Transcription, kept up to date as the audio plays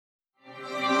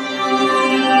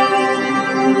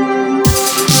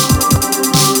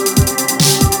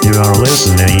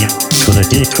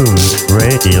Detuned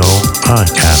Radio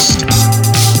Podcast.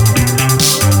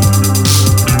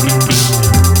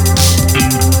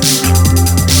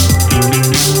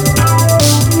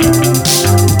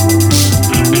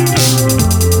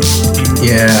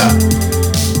 Yeah.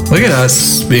 Look at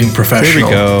us being professional. Here we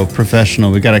go,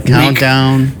 professional. We got a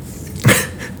countdown.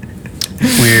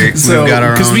 We've got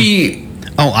our own.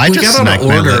 I just smacked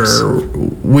my lips.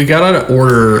 We got out of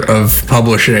order of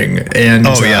publishing, and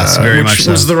yes, very much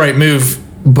so. Which was the right move,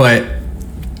 but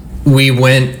we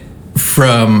went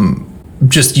from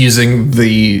just using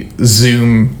the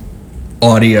Zoom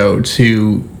audio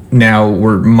to now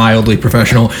we're mildly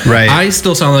professional. Right. I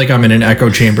still sound like I'm in an echo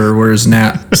chamber, whereas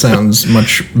Nat sounds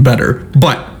much better.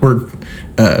 But we're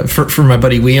for my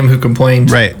buddy Liam who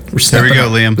complained. Right. There we go,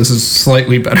 Liam. This is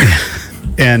slightly better.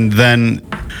 And then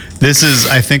this is,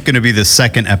 I think, going to be the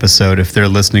second episode if they're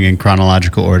listening in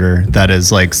chronological order. That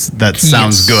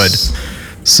sounds good.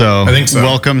 So, I think so.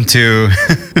 Welcome to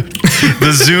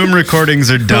the Zoom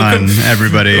recordings are done,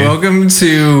 everybody. Welcome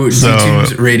to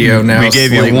Detuned Radio. Now we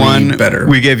gave you one better.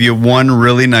 We gave you one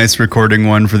really nice recording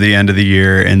one for the end of the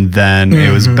year, and then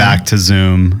it was back to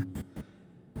Zoom.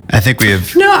 I think we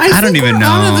have. No, I don't even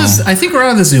know. I think we're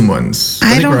on the Zoom ones.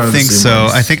 I don't think so.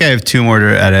 I think I have two more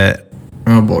to edit.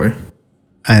 Oh boy.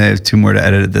 I have two more to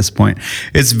edit at this point.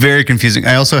 It's very confusing.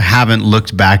 I also haven't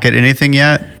looked back at anything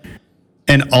yet.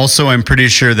 And also, I'm pretty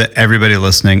sure that everybody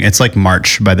listening, it's like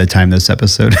March by the time this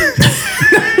episode.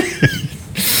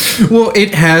 Well,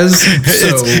 it has.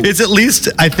 It's at least,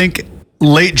 I think,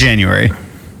 late January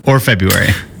or February.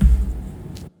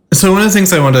 So one of the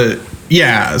things I want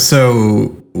to,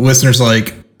 so listeners,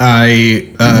 like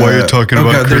while you're talking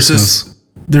about Christmas,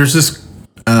 there's this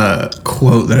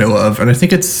quote that I love, and I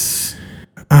think it's,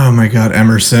 oh my God,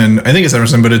 Emerson. I think it's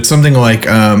Emerson, but it's something like,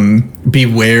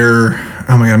 beware.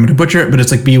 Oh my God, I'm going to butcher it, but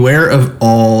it's like, beware of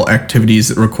all activities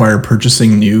that require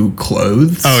purchasing new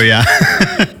clothes. Oh yeah.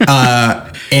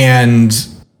 And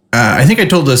I think I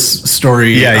told this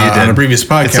story on a previous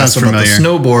podcast about the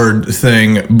snowboard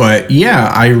thing, but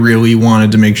yeah, I really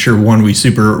wanted to make sure, one, we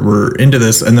super were into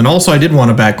this, and then also I did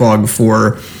want a backlog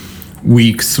for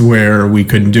weeks where we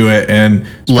couldn't do it, and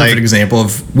perfect example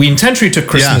of, we intentionally took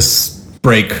Christmas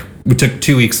break. We took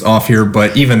 2 weeks off here,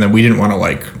 but even then we didn't want to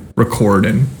record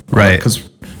and because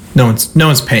no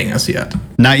one's paying us yet.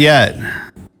 Not yet.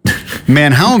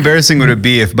 Man, how embarrassing would it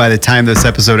be if by the time this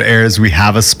episode airs we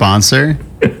have a sponsor?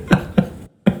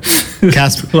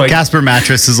 Casper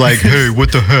Mattress is like, hey,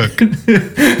 what the heck?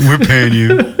 We're paying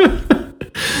you.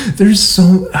 There's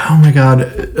oh my God.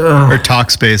 Or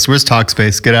Talkspace. Where's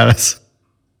Talkspace? Get at us.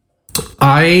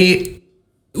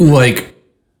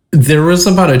 There was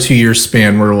about a 2-year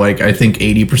span where I think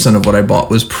 80% of what I bought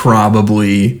was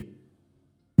probably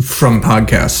from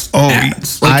podcast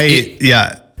ads.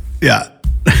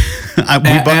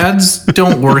 Ads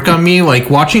don't work on me.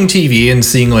 Watching TV and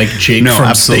seeing Jake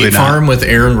from State Farm with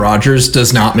Aaron Rodgers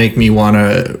does not make me want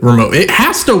to remote. It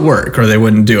has to work or they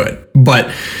wouldn't do it.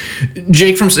 But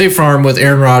Jake from State Farm with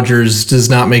Aaron Rodgers does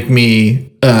not make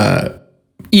me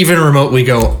even remotely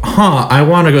go, I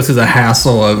want to go through the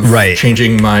hassle of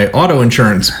changing my auto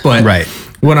insurance. But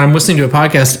when I'm listening to a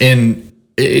podcast, and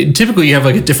typically you have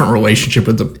a different relationship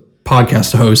with the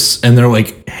podcast hosts, and they're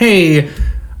like, hey,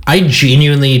 I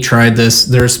genuinely tried this.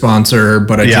 They're a sponsor,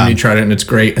 but I genuinely tried it and it's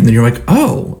great. And then you're like,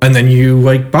 oh, and then you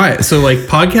buy it. So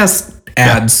podcast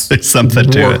ads there's something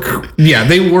work. To it. Yeah,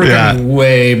 they work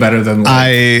way better than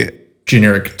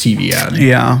generic TV ad.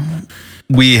 Yeah.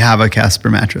 We have a Casper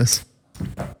mattress.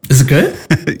 Is it good?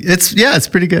 It's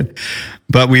pretty good.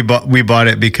 But we bought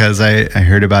it because I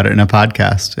heard about it in a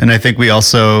podcast. And I think we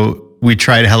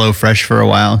tried HelloFresh for a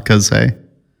while because I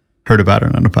heard about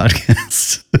it on a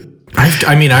podcast.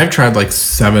 I've tried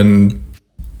 7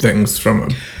 things from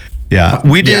them. Yeah,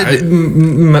 we did.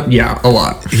 A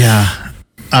lot. Yeah.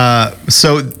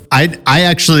 So I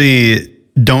actually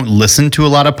don't listen to a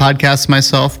lot of podcasts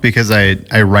myself because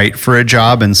I write for a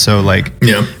job, and so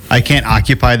I can't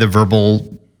occupy the verbal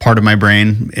part of my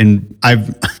brain. And I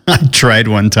tried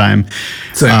one time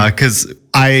because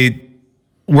I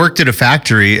worked at a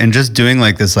factory, and just doing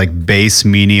this base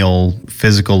menial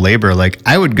physical labor,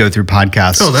 I would go through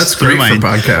podcasts. Oh, that's great for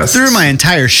podcasts. Through my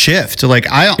entire shift.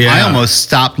 I almost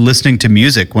stopped listening to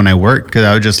music when I worked because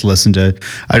I just listen to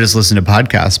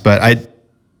podcasts. But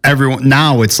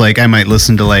now it's I might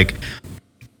listen to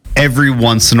every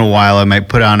once in a while I might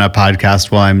put on a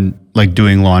podcast while I'm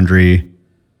doing laundry.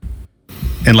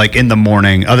 And in the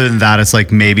morning, other than that, it's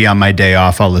maybe on my day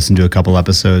off, I'll listen to a couple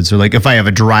episodes, or if I have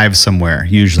a drive somewhere,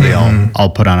 usually I'll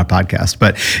put on a podcast.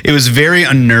 But it was very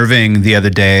unnerving the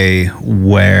other day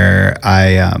where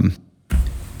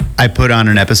I I put on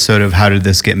an episode of How Did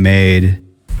This Get Made?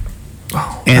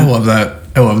 Oh, and,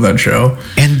 I love that show.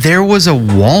 And there was a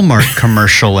Walmart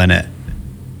commercial in it.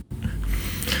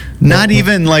 Not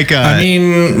even like a. I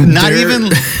mean, not even.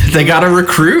 They got to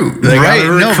recruit. Right?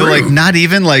 No, but like not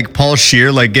even like Paul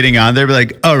Scheer like getting on there, be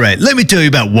like, all right, let me tell you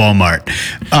about Walmart.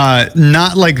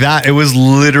 Not like that. It was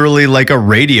literally like a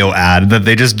radio ad that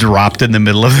they just dropped in the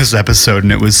middle of this episode,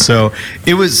 and it was.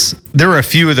 There were a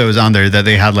few of those on there that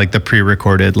they had like the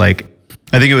pre-recorded, like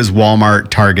I think it was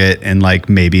Walmart, Target, and like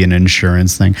maybe an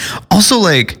insurance thing. Also,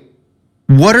 like.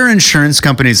 What are insurance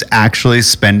companies actually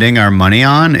spending our money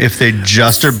on if they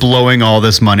just are blowing all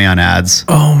this money on ads?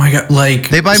 Oh my God. Like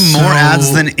they buy more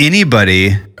ads than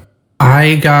anybody.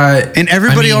 And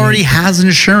everybody already has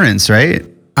insurance, right?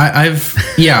 That's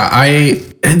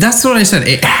what I said.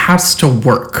 It has to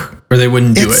work or they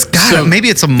wouldn't do it. So maybe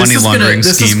it's a money laundering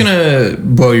scheme. This is going to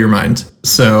blow your mind.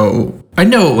 So I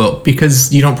know it will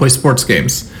because you don't play sports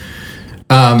games.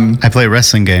 I play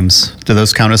wrestling games. Do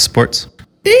those count as sports?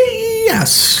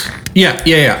 Yes.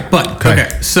 Yeah. But okay.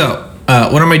 So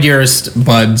one of my dearest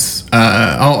buds,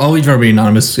 I'll leave everybody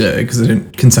anonymous because I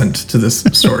didn't consent to this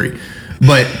story.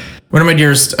 But one of my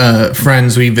dearest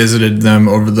friends, we visited them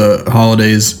over the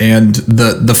holidays, and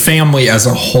the family as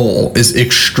a whole is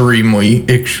extremely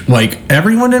like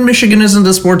everyone in Michigan is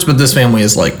into sports, but this family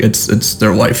is like it's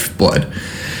their lifeblood.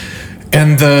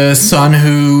 And the son,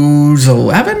 who's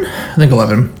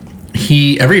 11,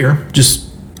 he every year just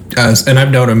and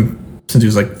I've known him since he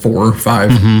was like 4 or 5.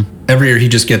 Mm-hmm. Every year he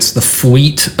just gets the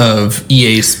fleet of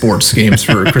EA Sports games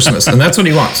for Christmas, and that's what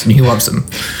he wants, and he loves them.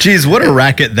 Jeez, what a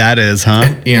racket that is,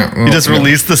 huh? Yeah. Well, you just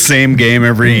release the same game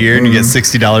every year, and you get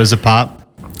 $60 a pop.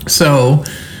 So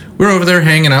we're over there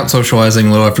hanging out, socializing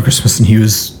a little after Christmas, and he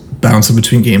was bouncing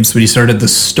between games, but he started the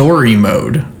story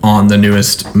mode on the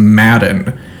newest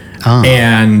Madden. Oh.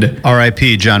 And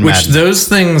R.I.P. John Madden. Which those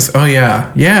things,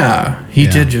 he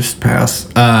did just pass.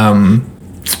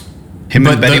 Him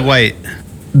and Betty White.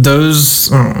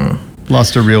 Those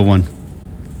lost a real one.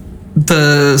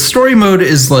 The story mode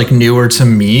is like newer to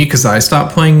me because I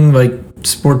stopped playing like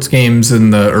sports games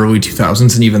in the early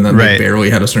 2000s, and even then they barely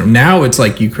had a story. Now it's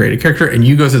like you create a character and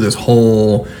you go through this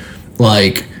whole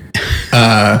like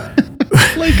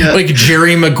like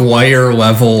Jerry Maguire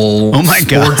level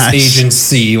sports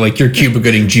agency, like your Cuba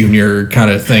Gooding Jr. kind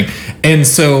of thing. And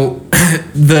so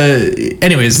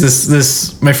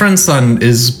this my friend's son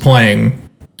is playing,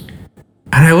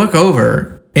 and I look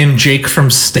over and Jake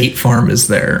from State Farm is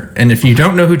there. And if you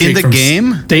don't know who Jake from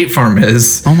State Farm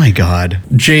is, oh my God,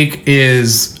 Jake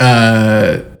is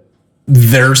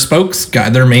their spokes guy,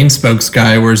 their main spokes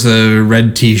guy, wears a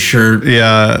red t-shirt.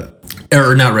 Yeah.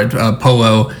 Or not red,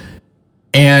 polo.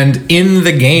 And in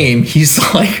the game, he's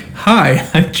like, "Hi,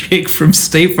 I'm Jake from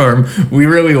State Farm. We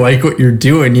really like what you're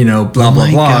doing, blah, blah,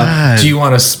 blah. God. Do you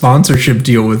want a sponsorship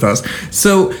deal with us?"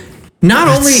 So not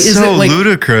only is it like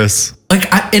ludicrous. Like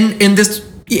in this,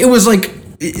 it was like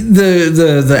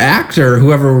the actor,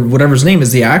 whatever his name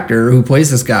is, the actor who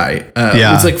plays this guy,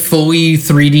 was like fully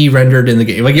 3D rendered in the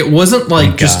game. Like it wasn't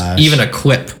like even a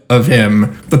clip of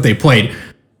him that they played.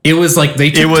 It was like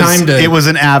they took time to. It was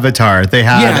an avatar. They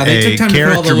had a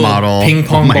character model, ping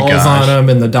pong balls on him,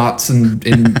 and the dots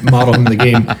and model him in the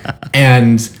game.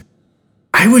 And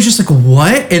I was just like,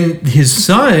 "What?" And his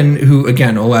son, who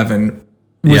again 11,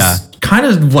 was kind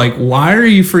of like, "Why are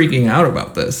you freaking out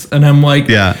about this?" And I'm like,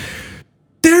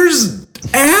 there's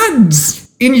ads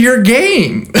in your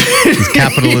game."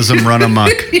 Capitalism run amok.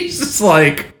 He's just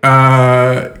like,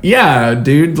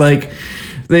 dude, like.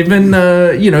 They've been,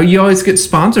 you always get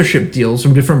sponsorship deals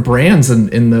from different brands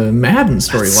in the Madden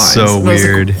storylines. So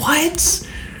weird. Like, what?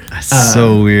 That's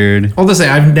so weird. I'll just say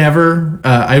I've never,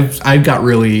 I've got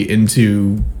really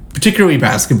into particularly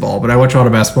basketball, but I watch a lot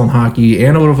of basketball and hockey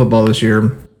and a little football this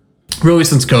year, really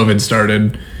since COVID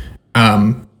started.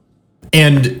 And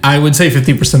I would say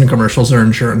 50% of commercials are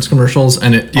insurance commercials,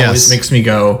 and it always makes me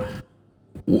go,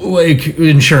 like,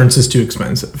 insurance is too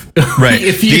expensive. Right.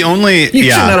 If you, you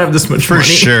should not have this much money. For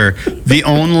sure. The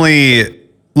only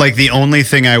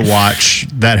thing I watch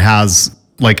that has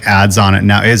like ads on it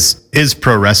now is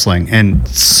pro wrestling, and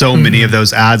so many of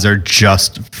those ads are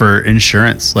just for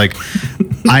insurance. Like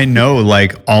I know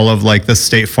like all of like the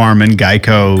State Farm and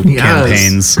Geico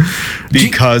campaigns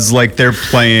because like they're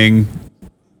playing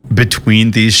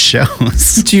between these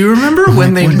shows. Do you remember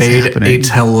when they made a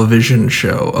television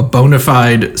show, a bona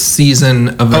fide season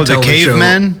of a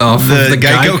television show off of the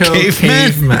Geico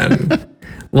cavemen?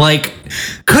 Like,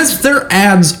 because their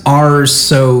ads are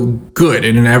so good,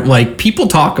 and like people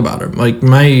talk about them. Like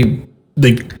my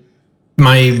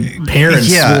my parents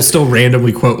will still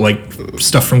randomly quote like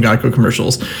stuff from Geico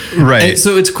commercials. Right. And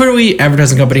so it's clearly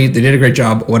advertising company. They did a great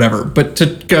job, whatever. But to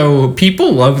go,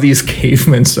 people love these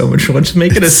cavemen so much. Let's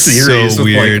make it a series so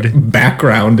weird. of like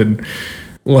background and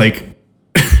like,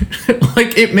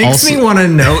 like it makes me want to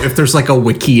know if there's like a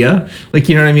Wikia, like,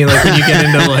 you know what I mean? Like when you get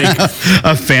into like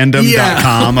a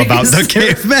fandom.com about the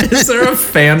cavemen. Is there a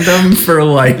fandom for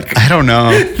like, I don't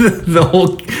know,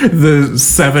 the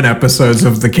 7 episodes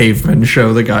of the Caveman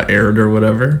show that got aired or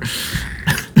whatever?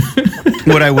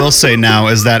 What I will say now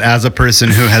is that as a person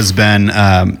who has been,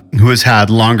 who has had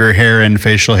longer hair and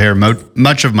facial hair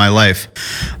much of my life,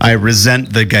 I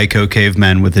resent the Geico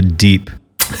cavemen with a deep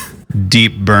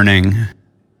burning,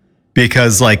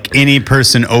 because like any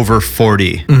person over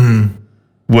 40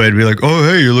 would be like, oh,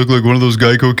 hey, you look like one of those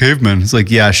Geico cavemen. It's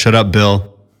like, yeah, shut up,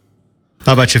 Bill.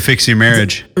 How about you fix your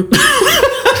marriage?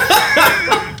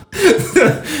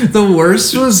 The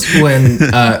worst was when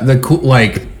the cool,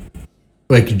 like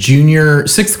junior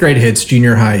 6th grade hits,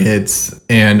 junior high hits,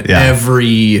 and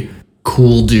every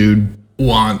cool dude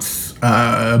wants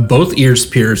both ears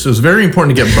pierced. It was very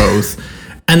important to get both.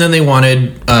 And then they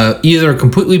wanted either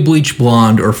completely bleached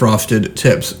blonde or frosted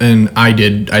tips, and I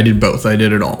did both. I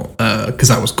did it all because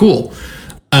I was cool.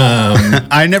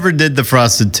 I never did the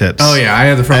frosted tips. Oh yeah, I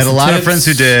had the frosted tips. I had a lot of friends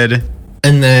who did.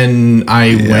 And then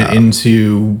I went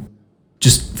into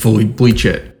just fully bleach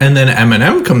it. And then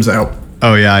Eminem comes out.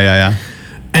 Oh yeah.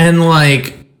 And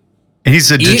like, and he's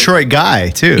a Detroit guy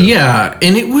too. Yeah,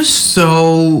 and it was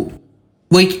so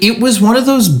like, it was one of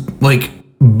those like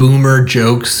boomer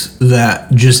jokes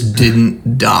that just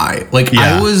didn't die. Like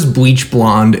I was bleach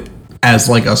blonde as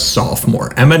like a sophomore.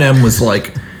 Eminem was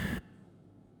like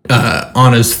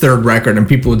on his 3rd record, and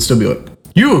people would still be like,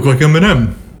 you look like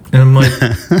Eminem. And I'm like,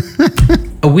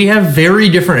 we have very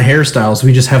different hairstyles.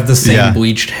 We just have the same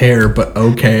bleached hair, but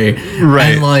okay.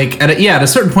 Right. And like, at a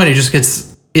certain point, it just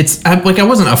gets, like, I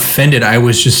wasn't offended. I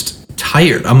was just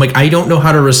tired. I'm like, I don't know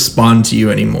how to respond to you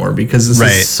anymore because this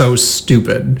is so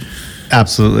stupid.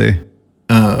 Absolutely.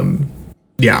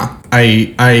 Yeah,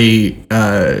 I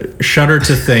shudder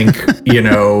to think, you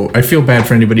know, I feel bad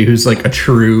for anybody who's like a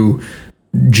true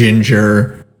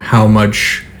ginger, how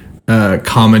much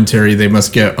commentary they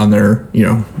must get on their, you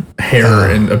know, hair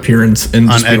and appearance, and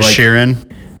just on Ed Sheeran.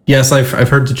 Yes, I've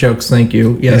heard the jokes. Thank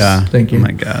you. Yes, thank you. Oh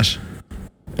my gosh.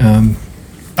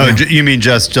 You mean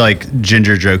just like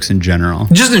ginger jokes in general?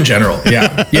 Just in general,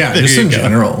 yeah, just in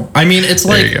general. I mean, it's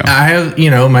like I have, you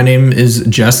know, my name is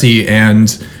Jesse, and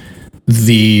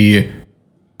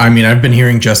I've been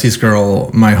hearing Jesse's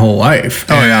Girl my whole life.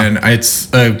 And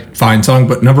it's a fine song,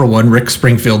 but number one, Rick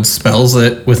Springfield spells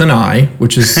it with an I,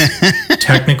 which is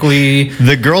technically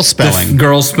the girl spelling.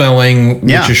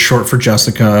 Which is short for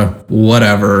Jessica,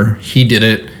 whatever. He did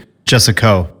it.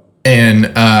 Jessica. And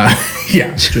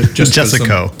just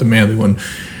Jessica, the manly one.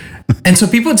 And so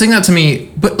people would sing that to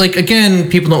me, but like, again,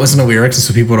 people don't listen to lyrics, and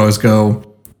so people would always go,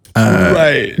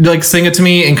 like, sing it to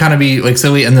me and kind of be like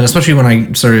silly. And then especially when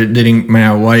I started dating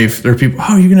my wife, there were people,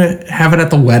 oh, you're gonna have it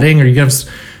at the wedding, or you should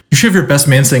have your best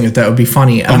man sing it. That would be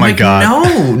funny. And I'm like,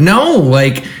 God, no,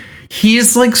 like,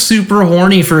 he's like super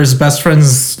horny for his best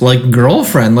friend's like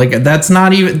girlfriend. Like, that's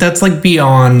like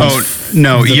beyond. Oh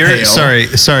no,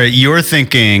 sorry. You're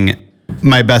thinking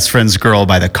My Best Friend's Girl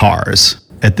by the Cars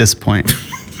at this point.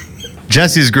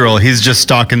 Jesse's Girl, he's just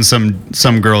stalking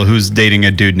some girl who's dating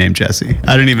a dude named Jesse.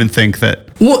 I don't even think that.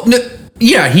 Well, no,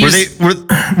 yeah, was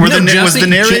the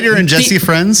narrator and Jesse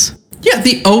friends? Yeah,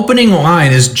 the opening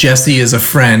line is, Jesse is a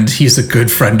friend. He's a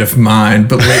good friend of mine.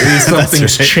 But lately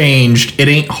something's changed. It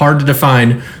ain't hard to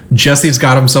define. Jesse's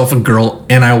got himself a girl,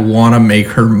 and I want to make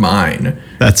her mine.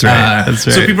 That's right. That's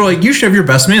right. So people are like, you should have your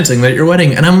best man sing that at your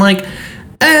wedding. And I'm like,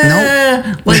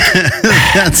 nope. Like,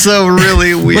 that's so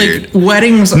really weird. Like,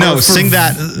 weddings. No, sing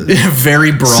that.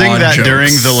 Very broad. Sing that jokes.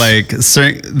 During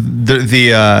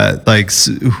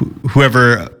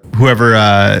whoever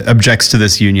objects to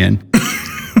this union.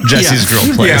 Jesse's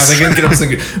Girl plays. Yeah, they can get up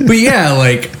singing. But yeah,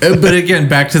 like, but again,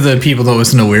 back to the people that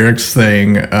listen to lyrics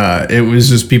thing. It was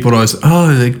just people always,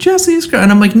 like, Jesse's Girl,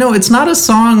 and I'm like, no, it's not a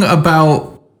song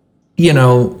about, you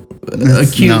know, a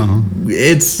cute. No.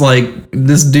 It's like,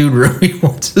 this dude really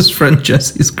wants his friend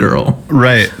Jesse's Girl.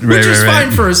 Right. Which is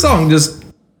fine for a song. Just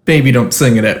maybe don't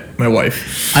sing it at my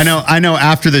wife. I know.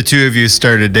 After the two of you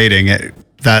started dating,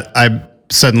 that I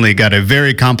suddenly got a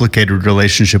very complicated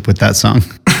relationship with that song.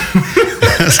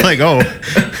 It's like,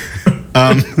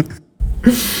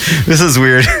 this is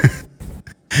weird.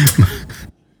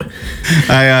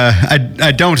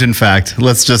 I don't, in fact.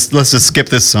 Let's just skip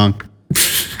this song.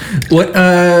 What?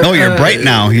 Oh, you're bright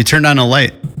now. You turned on a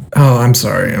light. Oh, I'm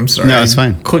sorry. No, it's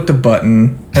fine. Clicked a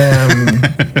button.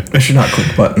 I should not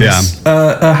click buttons.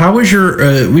 Yeah. How was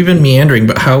your? We've been meandering,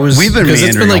 but how was? We've been meandering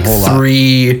it's been like a whole lot.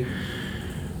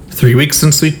 3 weeks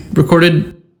since we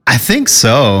recorded. I think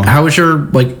so. How was your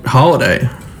holiday?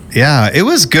 Yeah, it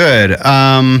was good.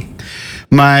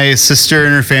 My sister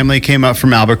and her family came up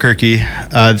from Albuquerque.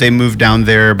 They moved down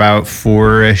there about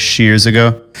 4-ish years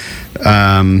ago.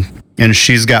 And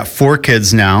she's got 4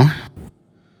 kids now.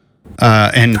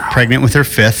 And pregnant with her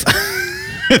 5th.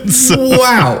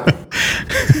 Wow.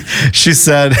 She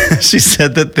said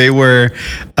that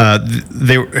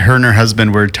her and her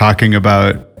husband were talking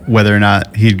about whether or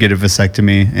not he'd get a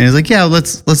vasectomy, and he's like, yeah,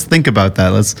 let's think about that.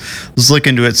 Let's look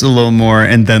into it a little more.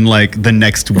 And then the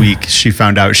next week she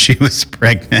found out she was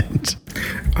pregnant.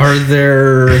 Are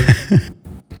there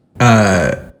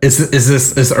are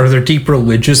there deep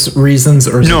religious reasons,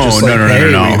 or is it just no.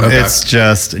 Okay. It's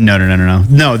just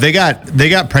no. They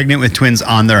got pregnant with twins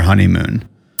on their honeymoon.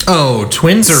 Oh,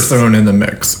 twins are thrown in the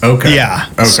mix. Okay. Yeah.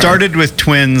 Okay. Started with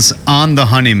twins on the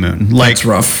honeymoon. That's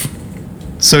rough.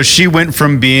 So she went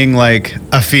from being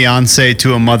a fiance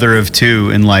to a mother of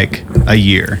 2 in a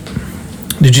year.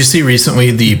 Did you see recently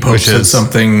the Pope said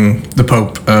something? The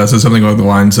Pope said something along the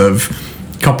lines of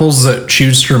couples that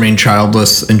choose to remain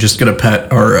childless and just get a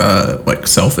pet are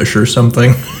selfish or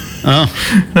something. Oh,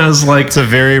 and I was like, it's a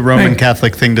very Roman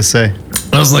Catholic thing to say.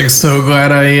 I was like, so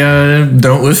glad I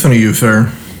don't listen to you,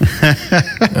 sir.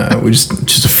 We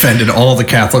just offended all the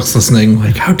Catholics listening.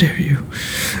 How dare you?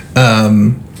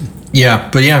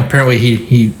 Apparently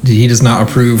he does not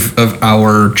approve of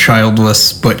our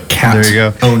childless but cat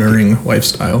owning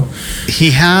lifestyle.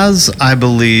 He has, I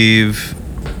believe,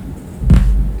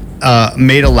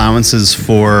 made allowances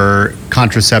for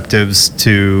contraceptives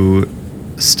to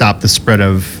stop the spread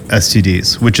of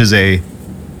STDs, which is a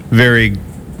very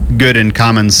good and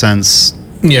common sense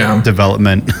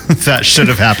development that should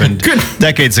have happened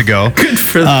decades ago. Good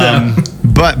for them.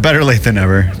 But better late than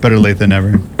never.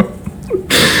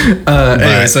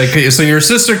 Anyways, so your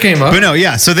sister came up. But no,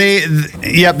 yeah. So they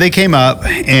came up,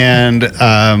 and it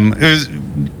was,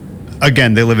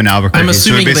 again, they live in Albuquerque. I'm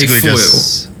assuming so they flew.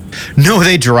 No,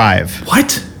 they drive.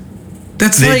 What?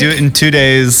 They do it in 2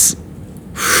 days.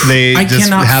 They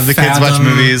just have the kids watch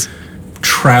movies.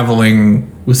 Traveling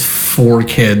with 4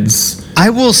 kids. I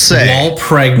will say, while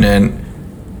pregnant.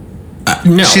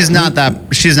 No, she's not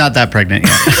that pregnant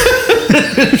yet.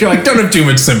 You're don't have too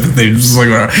much sympathy. Just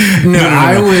no.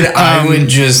 I would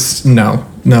just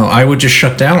I would just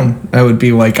shut down. I would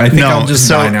be like, I think I'll just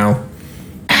die now.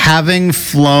 Having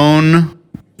flown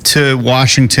to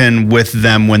Washington with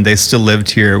them when they still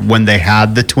lived here, when they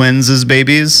had the twins as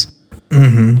babies,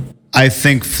 I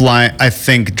think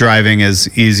driving is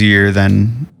easier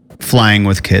than flying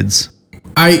with kids.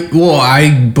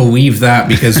 I believe that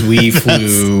because we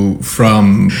flew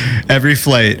from every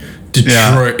flight.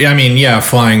 Detroit. Yeah. I mean,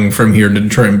 flying from here to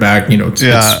Detroit and back, it's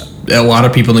a lot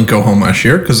of people didn't go home last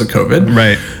year because of COVID.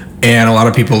 Right. And a lot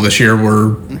of people this year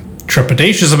were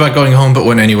trepidatious about going home, but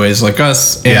went anyways, like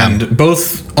us. And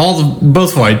both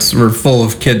flights were full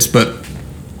of kids, but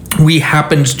we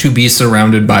happened to be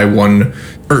surrounded by one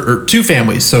or 2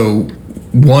 families. So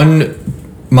one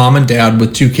mom and dad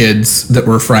with 2 kids that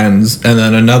were friends, and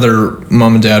then another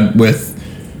mom and dad with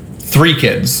 3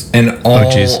 kids, and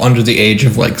all under the age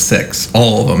of 6,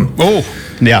 all of them. Oh,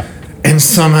 yeah. And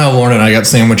somehow Lauren and I got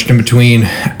sandwiched in between,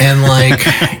 and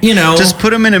just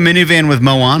put them in a minivan with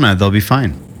Moana; they'll be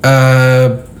fine.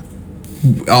 I'll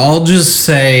just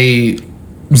say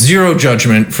zero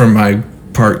judgment from my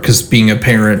part because being a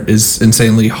parent is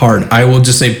insanely hard. I will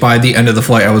just say by the end of the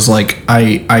flight, I was like,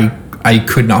 I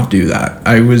could not do that.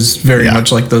 I was very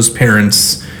much like those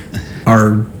parents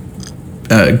are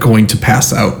going to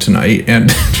pass out tonight,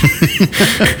 and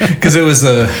because it was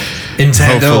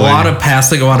intense. A lot of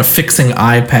passing, a lot of fixing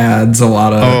iPads, a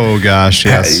lot of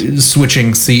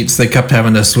switching seats. They kept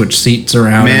having to switch seats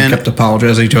around and kept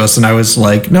apologizing to us, and I was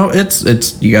like, no,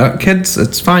 it's you got kids,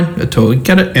 it's fine, I totally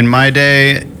get it. In my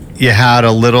day, you had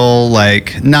a little,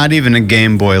 not even a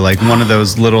Game Boy, one of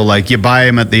those little, you buy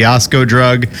them at the Osco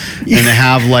Drug, and they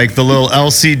have, the little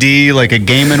LCD, a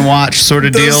Game & Watch sort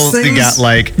of deal. Things, you got,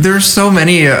 there's so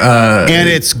many, and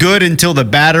it's good until the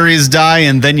batteries die,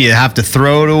 and then you have to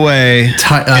throw it away, and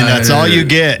that's all you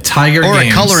get. Tiger or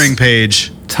Games. A coloring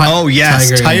page.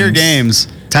 Tiger Games.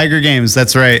 Tiger Games,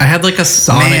 that's right. I had, a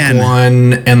Sonic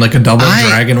one, and, a Double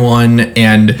Dragon one,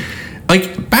 and...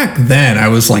 back then, I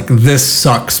was like, this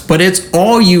sucks, but it's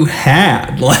all you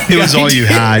had. It was all you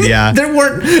had, yeah.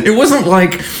 It wasn't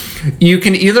like You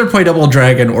can either play Double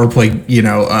Dragon or play,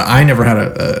 I never had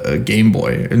a Game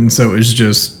Boy. And so it was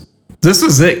just, this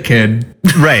is it, kid.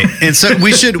 Right. And so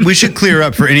we should clear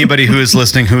up for anybody who is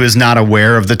listening who is not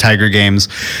aware of the Tiger games.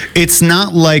 It's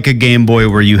not like a Game Boy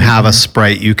where you have a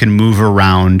sprite you can move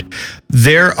around.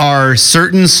 There are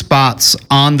certain spots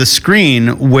on the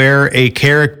screen where a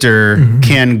character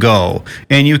can go,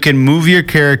 and you can move your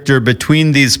character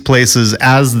between these places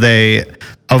as they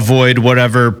avoid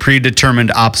whatever predetermined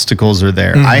obstacles are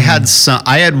there. I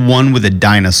had one with a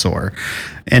dinosaur,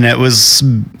 and it was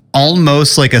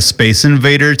almost like a Space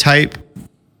Invader type,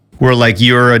 where like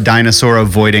you're a dinosaur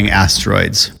avoiding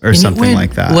asteroids or something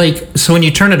like that. Like, so when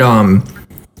you turn it on,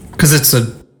 because it's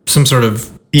some sort of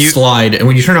slide, and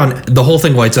when you turn it on, the whole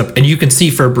thing lights up, and you can see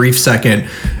for a brief second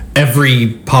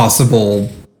every possible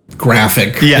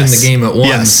graphic in the game at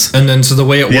once. And then so the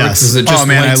way it works is it just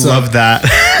lights up. I love that.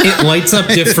 It lights up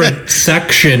different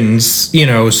sections,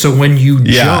 so when you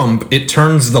jump, it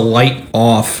turns the light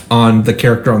off on the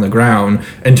character on the ground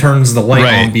and turns the light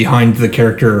on behind the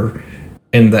character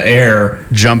in the air.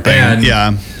 Jumping, and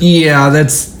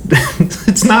that's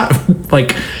it's not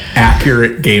like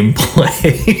accurate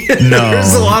gameplay. No,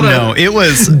 there's a lot of it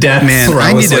was deaths. Man,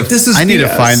 I need to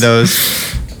find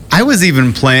those. I was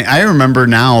even playing. I remember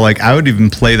now, like I would even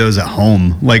play those at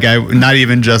home. Like not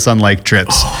even just on like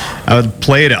trips. I would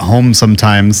play it at home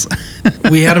sometimes.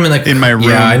 We had them in my room.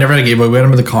 Yeah, I never had a Game Boy. We had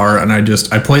them in the car, and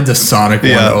I played the Sonic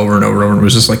one over and over and over, and it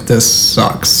was just like, this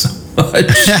sucks.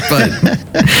 But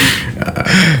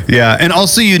and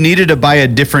also you needed to buy a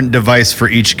different device for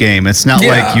each game. It's not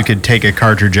like you could take a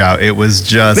cartridge out. It was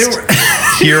just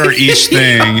here are each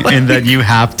thing, and then you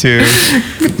have to.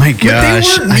 My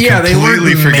gosh, I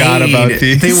completely forgot about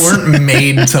these. They weren't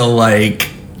made to like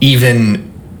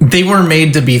even. They were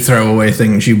made to be throwaway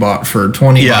things you bought for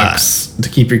 $20 to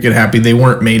keep your kid happy. They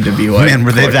weren't made to be like. Man,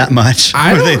 were they that much?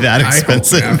 Were they that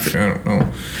expensive? I don't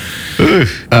know.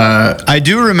 I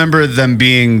do remember them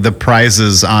being the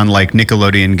prizes on like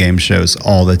Nickelodeon game shows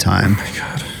all the time. Oh my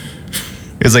god!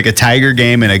 It was like a Tiger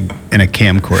game and a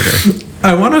camcorder.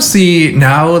 I want to see,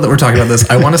 now that we're talking about this,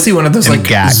 I want to see one of those like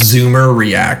Zoomer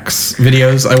Reacts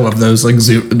videos. I love those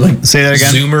say that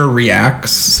again. Zoomer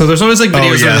Reacts. So there's always like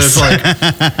videos where there's like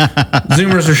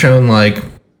Zoomers are shown like,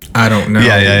 I don't know,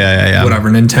 whatever,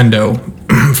 Nintendo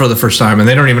for the first time, and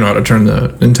they don't even know how to turn the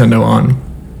Nintendo on.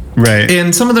 Right.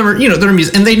 And some of them are, they're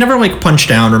music, and they never like punch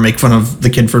down or make fun of the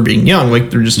kid for being young.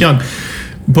 Like they're just young.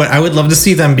 But I would love to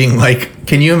see them being like,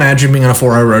 can you imagine being on a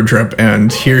 4-hour road trip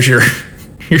and here's your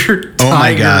tiger, oh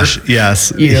my gosh,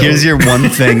 yes. Here's your one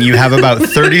thing. You have about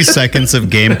 30 seconds of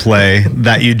gameplay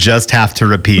that you just have to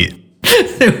repeat.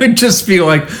 It would just be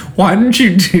like, why didn't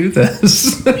you do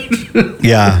this?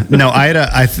 Yeah. No,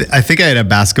 I think I had a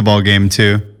basketball game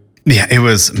too. Yeah, it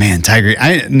was, man, Tiger.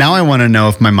 Now I want to know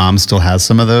if my mom still has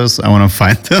some of those. I want to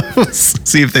find those,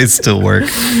 see if they still work.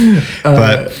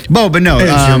 But no,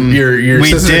 your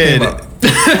we sister did. Came up.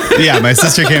 Yeah, my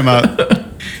sister came up,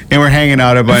 and we're hanging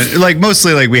out a bunch. Like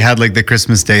mostly, like we had like the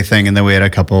Christmas Day thing, and then we had a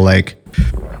couple like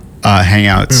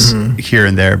hangouts here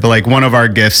and there. But like one of our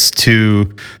gifts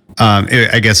to,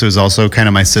 I guess it was also kind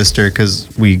of my sister, because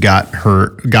we got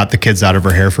the kids out of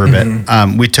her hair for a bit.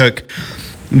 We took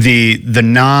the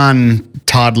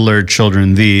non-toddler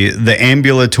children, the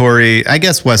ambulatory, I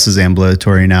guess Wes is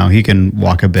ambulatory now, he can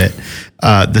walk a bit,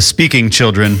 the speaking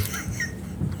children,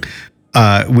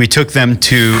 we took them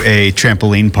to a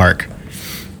trampoline park,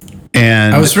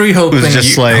 and I was really hoping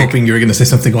hoping you were going to say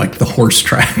something like the horse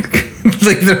track.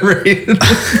 Like the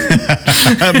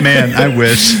man, I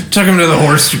wish. Took him to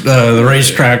the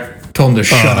racetrack, told him to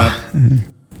shut up.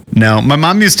 No, my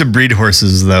mom used to breed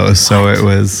horses though, so it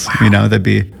was,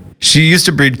 she used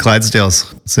to breed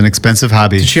Clydesdales. It's an expensive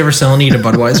hobby. Did she ever sell any to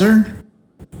Budweiser?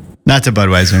 Not to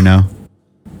Budweiser, no.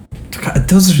 God,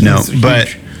 those are huge.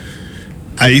 But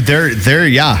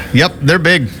they're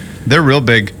big. They're real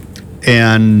big.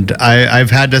 And I've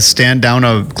had to stand down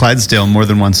a Clydesdale more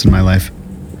than once in my life.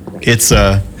 It's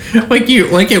like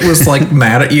it was like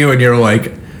mad at you, and you're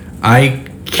like, I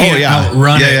can't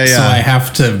outrun it, so I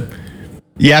have to.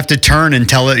 You have to turn and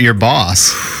tell it your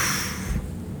boss.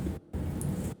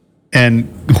 And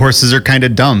horses are kind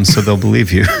of dumb, so they'll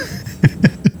believe you.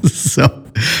 So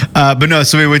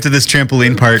we went to this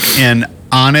trampoline park, and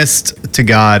honest to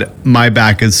God, my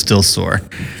back is still sore.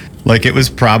 Like it was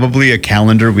probably a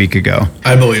calendar week ago.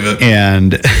 I believe it.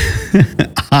 And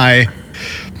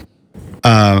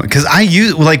because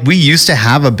we used to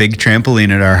have a big trampoline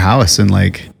at our house, and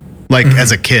like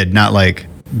as a kid, not like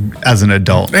as an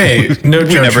adult. Hey, no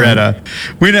we never had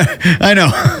I know.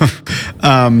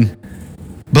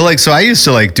 But like, so I used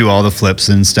to like do all the flips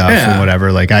and stuff and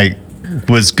whatever. Like I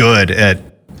was good at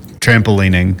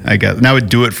trampolining, I guess. And I would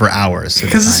do it for hours.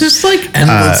 Because it's just like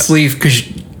endlessly, because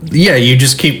you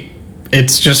just keep,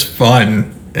 it's just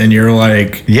fun. And you're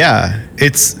like, you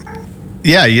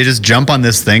just jump on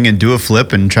this thing and do a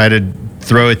flip and try to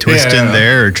throw a twist in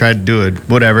there or try to do it,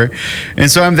 whatever.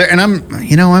 And so I'm there and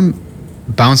I'm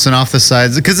bouncing off the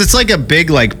sides because it's like a big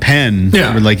like pen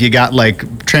where like you got like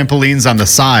trampolines on the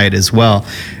side as well.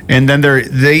 And then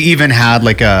they even had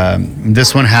like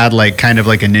this one had like kind of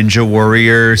like a Ninja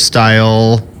Warrior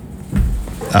style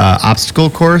obstacle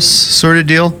course sort of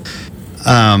deal.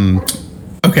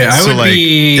 Okay,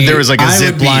 there was like a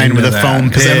zip line with a foam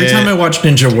pit. Because every time I watch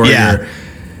Ninja Warrior,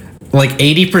 like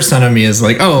 80% of me is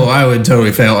like, oh, I would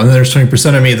totally fail. And then there's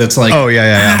 20% of me that's like,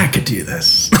 I could do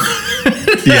this.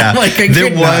 Like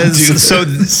there was, so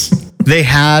they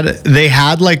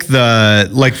had like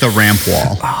the ramp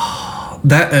wall. Oh,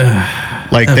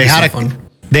 that like they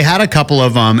had a couple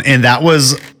of them, and that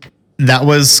was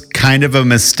kind of a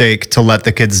mistake to let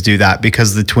the kids do that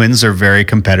because the twins are very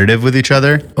competitive with each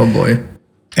other. Oh boy.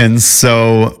 And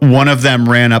so one of them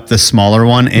ran up the smaller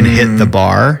one and hit the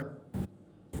bar,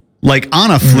 like on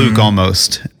a fluke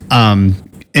almost.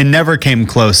 It never came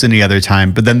close any other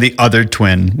time. But then the other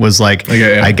twin was like,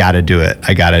 I gotta do it.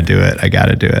 I gotta do it. I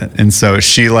gotta do it. And so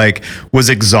she like was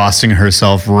exhausting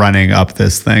herself running up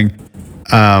this thing.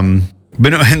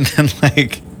 But no, and then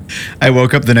like I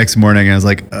woke up the next morning and I was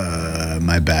like,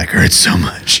 my back hurts so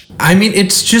much. I mean,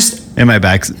 it's just my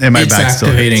back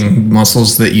activating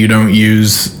muscles that you don't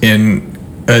use in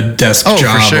a desk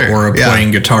job or a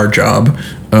playing guitar job.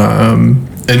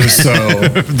 And so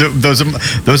those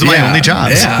are my only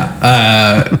jobs.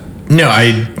 No,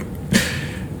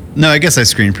 I guess I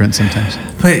screen print sometimes.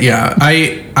 But yeah,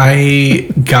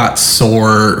 I got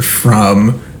sore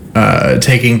from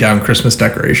taking down Christmas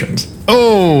decorations.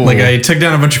 Oh, like I took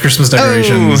down a bunch of Christmas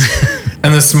decorations.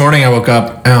 And this morning I woke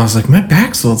up and I was like, my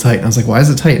back's a little tight. And I was like, why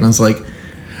is it tight? And I was like,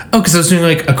 because I was doing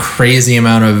like a crazy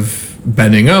amount of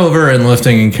bending over and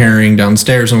lifting and carrying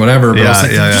downstairs and whatever. But I was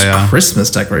like, just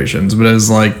Christmas decorations. But it was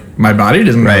like, my body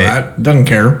doesn't know that. Doesn't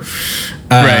care.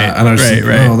 And I was like,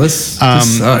 oh, this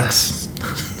sucks.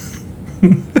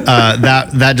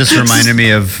 That just reminded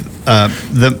me of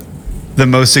the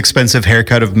most expensive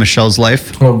haircut of Michelle's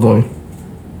life. Oh boy.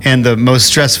 And the most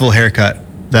stressful haircut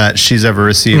that she's ever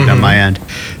received on my end.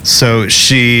 So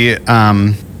she,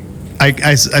 I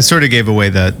sort of gave away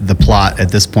the plot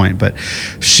at this point, but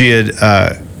she had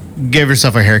gave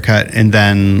herself a haircut and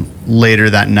then later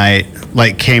that night,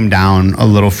 like came down a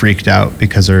little freaked out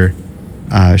because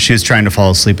she was trying to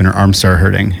fall asleep and her arm started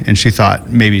hurting and she thought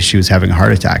maybe she was having a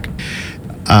heart attack.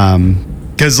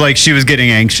 Because like she was getting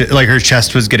anxious, like her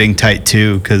chest was getting tight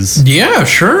too. Because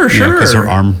sure, because her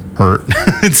arm hurt.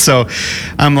 So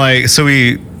I'm like, so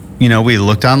we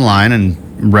looked online and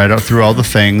read through all the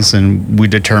things, and we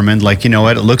determined like, you know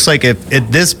what, it looks like if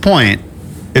at this point,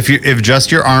 if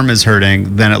just your arm is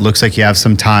hurting, then it looks like you have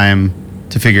some time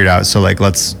to figure it out. So like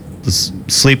let's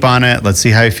sleep on it. Let's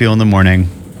see how you feel in the morning.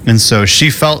 And so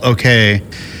she felt okay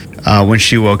when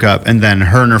she woke up, and then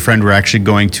her and her friend were actually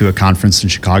going to a conference in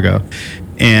Chicago.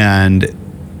 And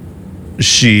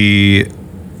she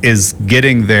is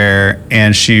getting there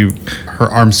and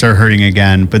her arms start hurting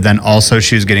again, but then also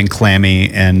she was getting clammy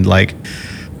and like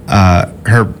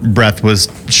her breath was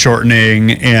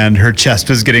shortening and her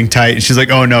chest was getting tight. And she's like,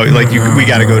 oh no, like we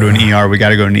got to go to an ER. We got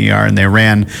to go to an ER. And they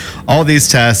ran all these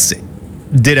tests,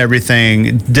 did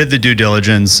everything, did the due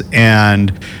diligence,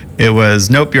 and it was,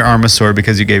 nope, your arm was sore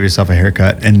because you gave yourself a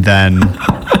haircut. And then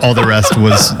all the rest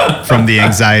was from the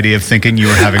anxiety of thinking you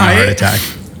were having a heart attack.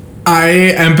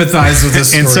 I empathize with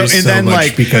this story so much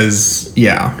like, because,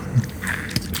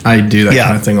 I do that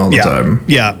kind of thing all the time.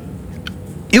 Yeah.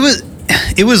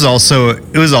 It was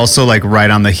also like right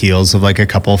on the heels of like a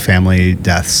couple family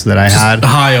deaths that I had.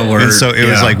 High alert. And so it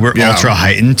was like we're ultra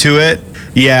heightened to it.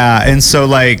 Yeah, and so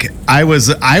like I was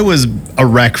a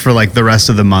wreck for like the rest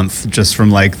of the month just from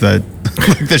like the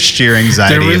sheer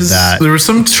anxiety of that. There was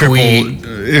some tweet.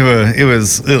 It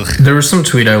was. Ugh. There was some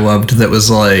tweet I loved that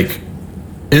was like,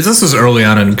 this was early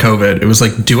on in COVID. It was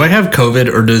like, do I have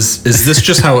COVID or is this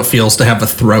just how it feels to have a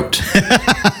throat?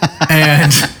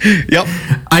 And yep,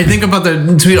 I think about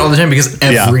the tweet all the time because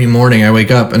every morning I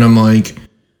wake up and I'm like,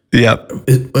 yep,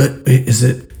 is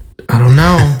it? I don't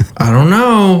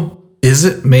know. Is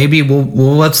it? Maybe we'll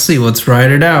let's see. Let's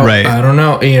write it out. Right. I don't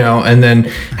know. And then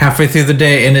halfway through the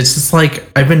day, and it's just like,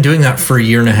 I've been doing that for a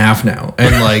year and a half now.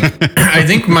 And like, I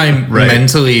think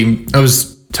mentally, I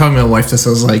was telling my wife this,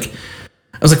 I was like,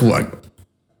 what?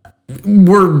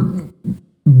 We're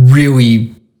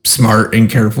really smart and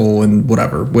careful and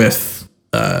whatever with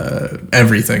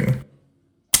everything.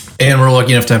 And we're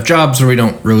lucky enough to have jobs where we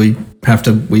don't really have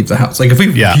to leave the house. Like if we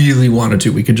really wanted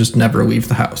to, we could just never leave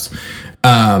the house.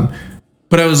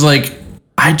 But I was like,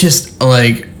 I just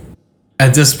like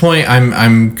at this point,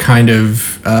 I'm kind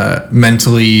of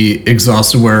mentally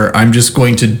exhausted where I'm just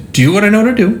going to do what I know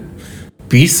to do,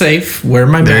 be safe, wear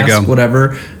my mask,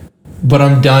 whatever. But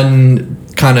I'm done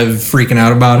kind of freaking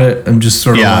out about it. I'm just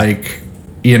sort of like,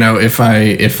 you know, if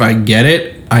I get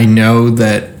it, I know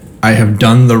that I have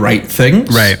done the right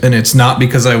things. Right. And it's not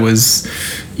because I was,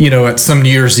 you know, at some New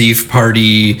Year's Eve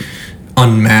party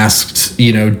unmasked,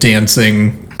 you know,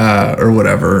 dancing or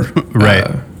whatever. Right.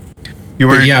 You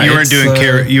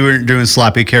weren't doing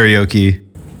sloppy karaoke.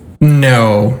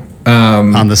 No.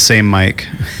 On the same mic.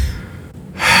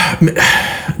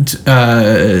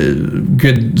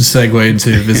 Good segue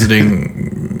into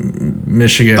visiting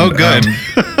Michigan. Oh, good.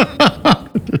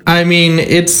 I mean,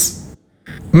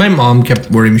 my mom kept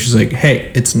warning me. She's like,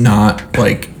 hey, it's not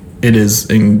like it is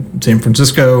in San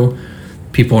Francisco.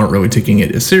 People aren't really taking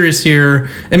it as serious here.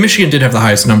 And Michigan did have the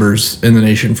highest numbers in the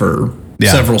nation for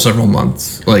several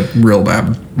months, like real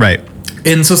bad. Right.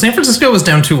 And so San Francisco was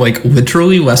down to like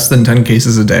literally less than 10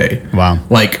 cases a day. Wow.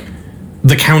 Like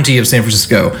the county of San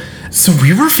Francisco. So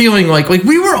we were feeling like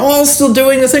we were all still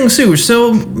doing the thing too. We're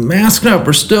still masking up.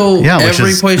 We're still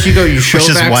every place you go, you show which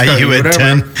is back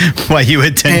why you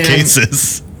had 10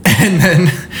 cases. And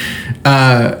then,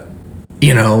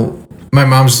 you know, my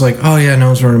mom's just like, oh yeah, no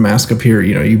one's wearing a mask up here.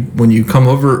 You know, when you come,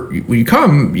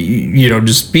 you know,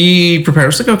 just be prepared. I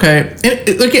was like, okay. And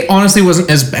it honestly wasn't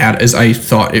as bad as I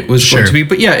thought it was going to be.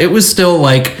 But yeah, it was still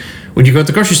like when you go to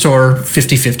the grocery store,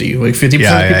 50-50. Like 50%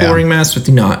 of people wearing masks,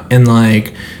 50 not. And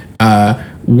like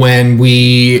when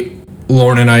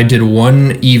Lauren and I did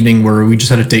one evening where we just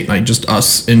had a date night, just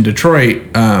us in Detroit,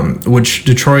 which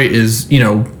Detroit is, you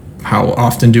know, how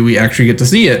often do we actually get to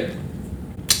see it?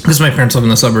 Because my parents live in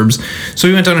the suburbs. So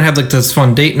we went down and had like this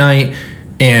fun date night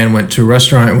and went to a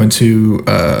restaurant, went to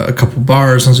a couple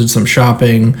bars, and did some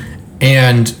shopping,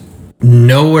 and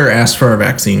nowhere asked for our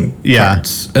vaccine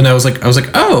cards. And I was like,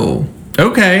 oh,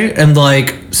 okay. And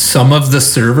like some of the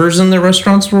servers in the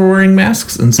restaurants were wearing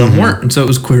masks and some weren't. And so it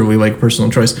was clearly like personal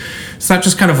choice. So that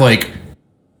just kind of like,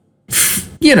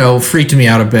 you know, freaked me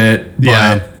out a bit.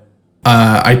 But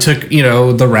I took, you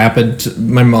know,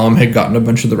 my mom had gotten a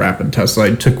bunch of the rapid tests. So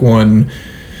I took one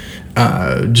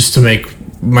just to make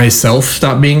myself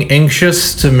stop being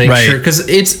anxious, to make sure, because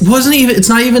it's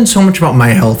not even so much about my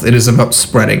health. It is about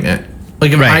spreading it.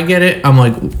 Like if I get it, I'm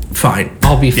like, fine,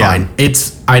 I'll be fine.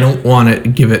 I don't want to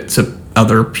give it to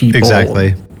other people.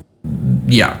 Exactly.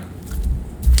 Yeah.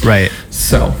 Right.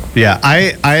 So. Yeah,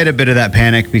 I had a bit of that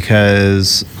panic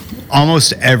because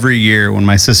almost every year when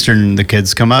my sister and the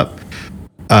kids come up,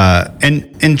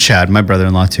 and Chad, my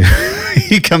brother-in-law too,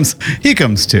 he comes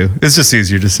too. It's just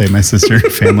easier to say my sister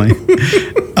and family.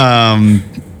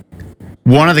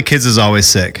 One of the kids is always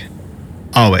sick.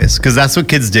 Always. Because that's what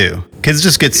kids do. Kids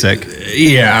just get sick.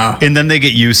 Yeah. And then they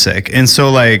get you sick. And so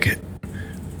like,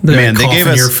 they gave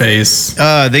us your face.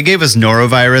 They gave us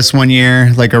norovirus one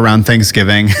year, like around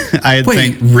Thanksgiving.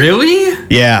 Really?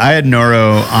 Yeah, I had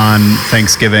noro on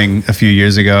Thanksgiving a few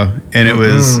years ago, and it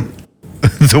was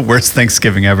the worst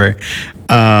Thanksgiving ever.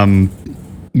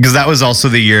 Because that was also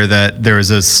the year that there was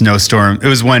a snowstorm. It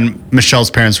was when Michelle's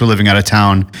parents were living out of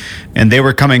town, and they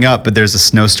were coming up, but there's a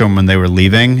snowstorm when they were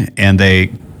leaving, and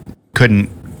they couldn't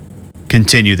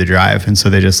continue the drive, and so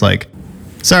they just like,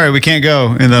 sorry, we can't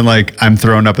go. And then like I'm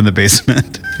thrown up in the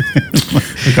basement.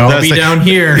 Like, I'll be down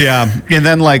here. Yeah. And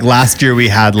then like last year we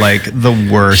had like the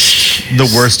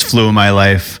worst flu in my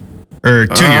life. Or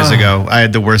 2 years ago, I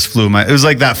had the worst flu. It was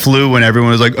like that flu when everyone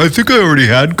was like, I think I already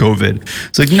had COVID.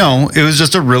 It's like, no, it was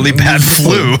just a really bad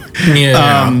flu.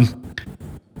 Yeah.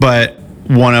 But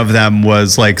one of them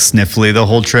was like sniffly the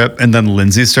whole trip. And then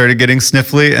Lindsay started getting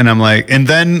sniffly. And I'm like, and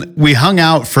then we hung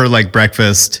out for like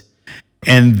breakfast.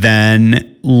 And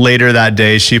then later that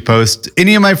day, she posts,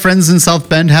 any of my friends in South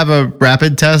Bend have a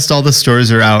rapid test? All the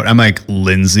stores are out. I'm like,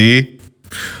 Lindsay,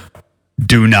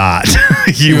 do not.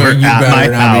 You were at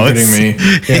my house.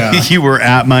 Yeah. You were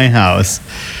at my house.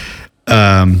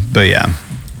 But yeah,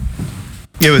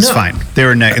 it was fine. They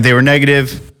were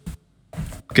negative.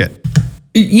 Good.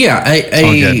 Yeah,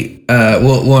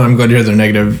 well, I'm glad to hear they're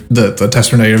negative. The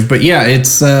tests were negative, but yeah,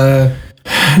 it's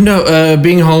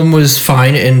being home was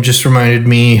fine, and just reminded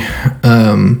me,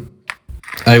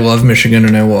 I love Michigan,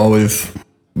 and I will always,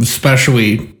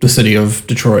 especially the city of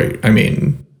Detroit. I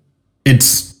mean,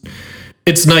 it's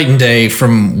night and day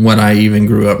from when I even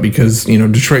grew up, because, you know,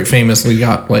 Detroit famously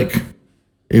got like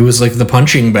it was like the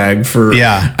punching bag for.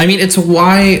 Yeah. I mean, it's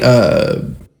why.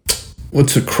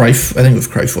 What's it? I think it was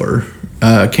Chrysler.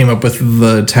 Came up with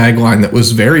the tagline that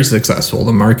was very successful,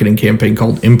 the marketing campaign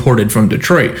called "Imported from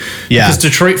Detroit." Yeah, because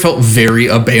Detroit felt very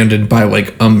abandoned by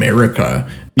like America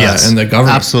and the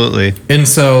government. Absolutely. And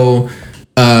so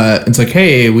it's like,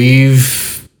 hey,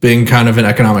 we've been kind of an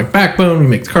economic backbone. We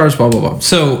make the cars, blah blah blah.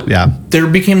 So there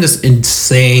became this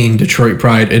insane Detroit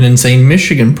pride and insane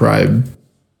Michigan pride.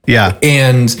 Yeah,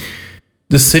 and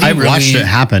the city. I've watched it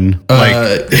happen. Like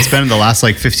it's been in the last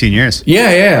like 15 years.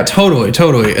 Yeah, totally.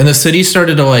 And the city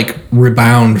started to like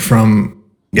rebound from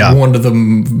one of the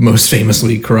most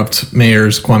famously corrupt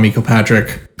mayors, Kwame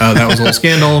Kilpatrick. That was a whole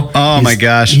scandal. My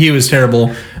gosh, he was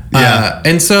terrible. Yeah,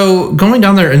 and so going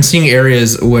down there and seeing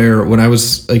areas where when I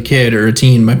was a kid or a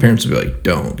teen, my parents would be like,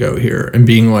 "Don't go here," and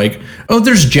being like, "Oh,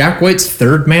 there's Jack White's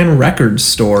Third Man Record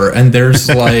store, and there's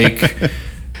like."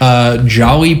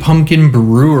 Jolly Pumpkin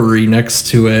Brewery next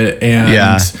to it,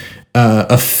 and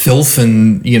a Filth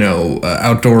and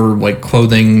outdoor like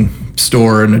clothing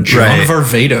store and a John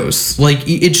Varvatos. Like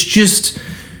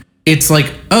it's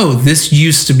like, oh, this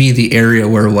used to be the area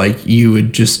where like you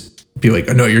would just be like,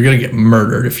 oh no, you're gonna get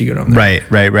murdered if you go down there.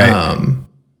 Right.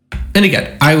 And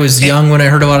again, I was young when I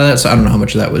heard a lot of that, so I don't know how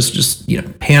much of that was just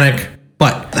panic,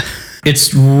 but.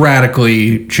 It's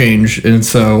radically changed, and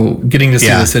so getting to see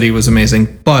the city was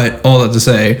amazing. But all that to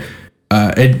say,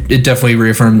 it definitely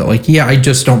reaffirmed that, like, I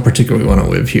just don't particularly want to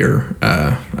live here.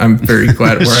 I'm very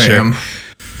glad where I am.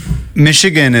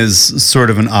 Michigan is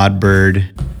sort of an odd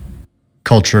bird,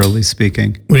 culturally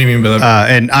speaking. What do you mean by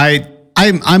that? And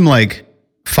I'm like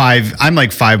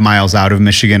 5 miles out of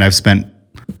Michigan. I've spent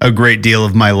a great deal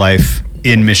of my life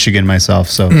in Michigan myself,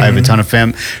 so I have a ton of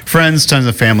friends, tons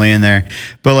of family in there,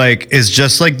 but like it's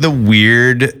just like the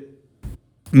weird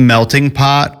melting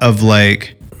pot of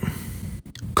like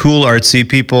cool artsy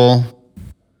people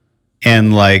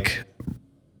and like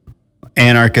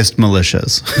anarchist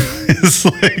militias. It's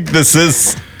like this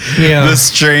is the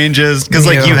strangest because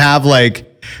like you have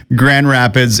like Grand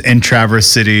Rapids and Traverse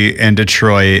City and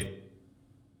Detroit.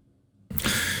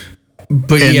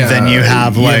 But then you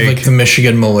have like the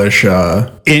Michigan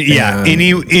militia.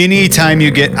 Any time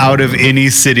you get out of any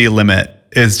city limit,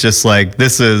 it's just like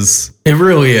this is. It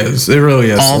really is.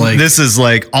 This is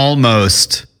like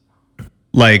almost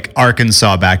like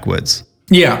Arkansas backwoods.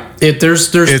 Yeah, there's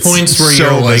points where so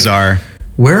you're like, bizarre.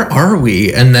 Where are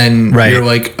we? And then you're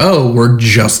like, oh, we're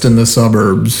just in the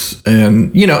suburbs,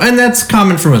 and and that's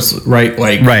common from us, right?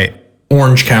 Like,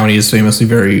 Orange County is famously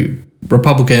very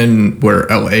Republican, where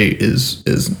LA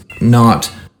is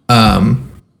not.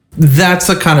 That's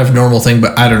a kind of normal thing,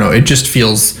 but I don't know. It just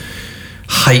feels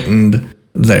heightened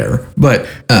there. But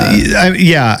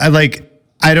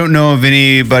I don't know of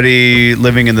anybody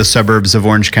living in the suburbs of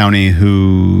Orange County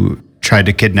who tried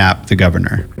to kidnap the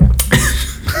governor.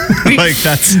 We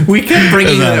kept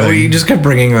bringing that. We just kept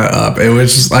bringing that up. It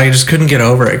was just I just couldn't get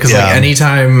over it because like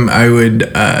anytime I would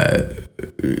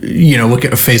look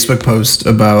at a Facebook post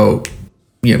about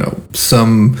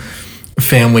some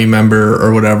family member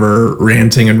or whatever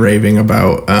ranting and raving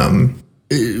about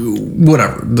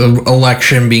whatever, the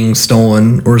election being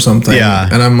stolen or something,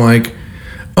 and I'm like,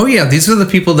 oh yeah, these are the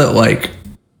people that like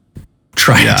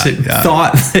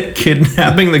thought that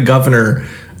kidnapping the governor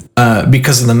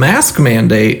because of the mask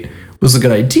mandate was a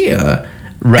good idea.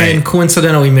 Right. And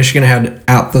coincidentally, Michigan had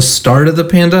at the start of the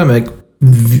pandemic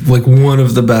like one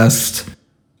of the best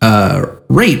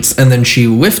rates, and then she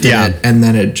lifted it, and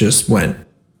then it just went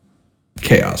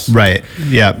chaos. Right.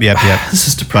 Yep. This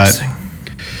is depressing.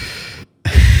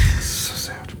 So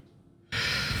sad.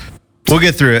 We'll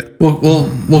get through it.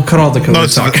 We'll cut all the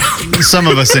COVID talk out. Some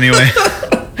of us anyway.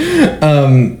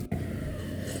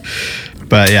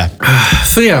 But yeah.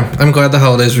 So yeah, I'm glad the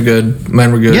holidays were good.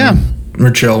 Mine were good. Yeah.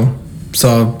 We're chill.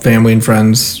 Saw family and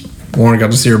friends. Lauren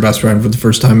got to see her best friend for the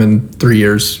first time in 3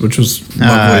 years, which was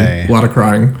lovely. A lot of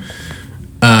crying.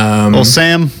 Old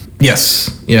Sam?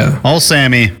 Yes. Yeah. Old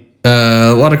Sammy.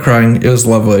 A lot of crying. It was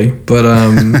lovely. But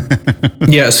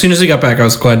yeah, as soon as we got back, I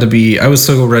was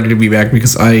so ready to be back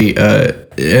because I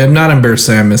am not embarrassed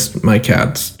to say I missed my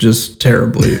cats just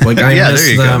terribly. Like I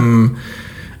miss them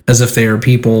as if they are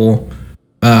people.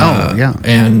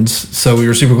 And so we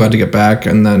were super glad to get back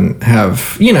and then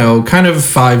have, kind of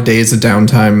 5 days of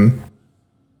downtime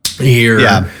here.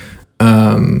 Yeah.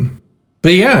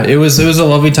 But yeah, it was a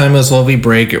lovely time. It was a lovely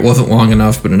break. It wasn't long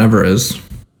enough, but it never is.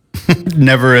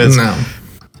 Never is. No.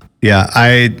 Yeah.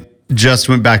 I just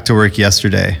went back to work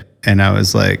yesterday and I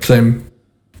was like, same.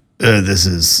 This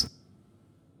is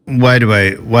why do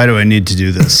I need to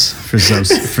do this for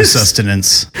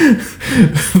sustenance?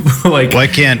 Like, why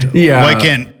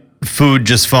can't food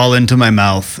just fall into my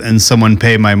mouth and someone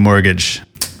pay my mortgage?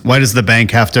 Why does the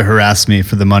bank have to harass me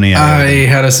for the money I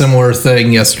had a similar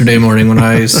thing yesterday morning when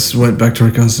I went back to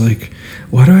work. I was like,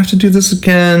 why do I have to do this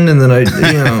again? And then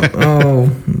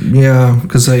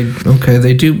because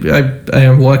they do. I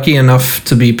am lucky enough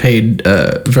to be paid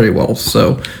very well.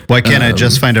 So why can't I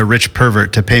just find a rich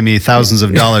pervert to pay me thousands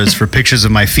of dollars for pictures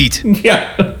of my feet?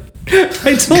 Yeah.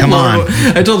 I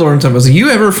told Lauren, I was like, you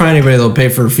ever find anybody that'll pay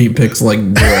for feet pics? Like,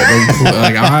 do it.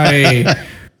 Like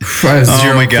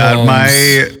oh my God.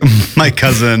 My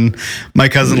cousin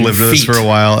lived with us for a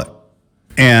while,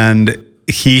 and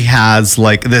he has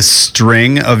like this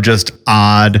string of just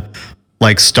odd,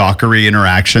 like stalkery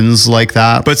interactions like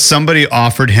that. But somebody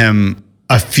offered him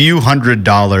a few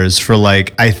 $100s for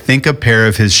like, I think a pair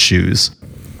of his shoes.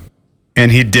 And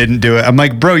he didn't do it. I'm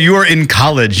like, bro, you are in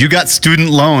college. You got student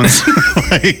loans.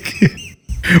 Like,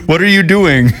 what are you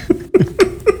doing?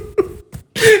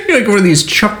 You're like, were these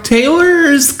Chuck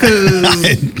Taylors?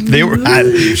 Because they were like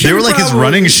his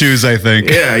running shoes, I think.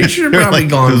 Yeah, you should have probably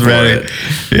gone for it.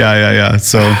 Yeah.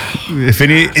 So if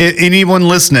anyone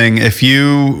listening, if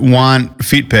you want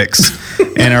feet pics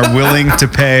and are willing to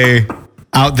pay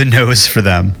out the nose for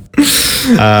them,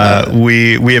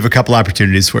 we have a couple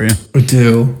opportunities for you. We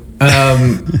do.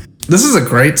 This is a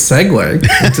great segue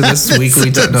into this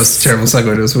weekly. No, it's a terrible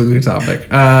segue to this weekly topic.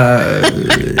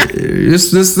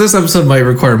 This episode might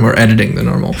require more editing than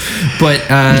normal, but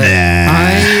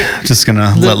just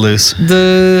gonna let loose.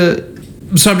 The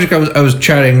subject I was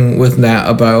chatting with Nat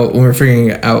about when we were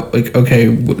figuring out, like, okay,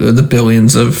 the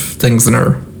billions of things in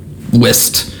our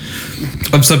list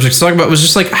of subjects to talk about, was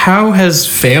just like, how has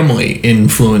family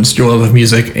influenced your love of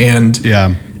music? And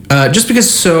just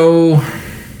because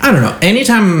I don't know,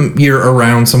 anytime you're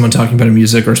around someone talking about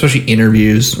music, or especially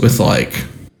interviews with, like,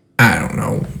 I don't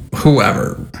know,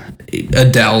 whoever,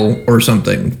 Adele or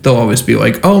something, they'll always be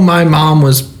like, oh, my mom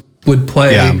would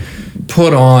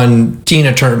put on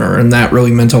Tina Turner and that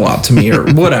really meant a lot to me,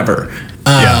 or whatever.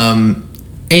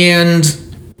 And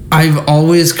I've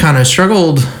always kind of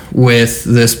struggled with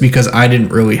this because I didn't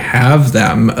really have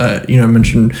them. I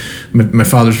mentioned my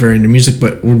father's very into music,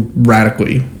 but we're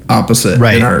radically opposite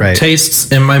in our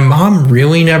tastes. And my mom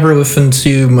really never listened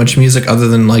to much music other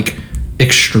than like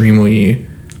extremely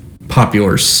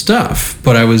popular stuff.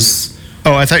 But I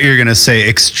thought you were going to say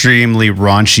extremely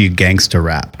raunchy gangsta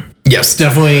rap. Yes,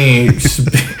 definitely.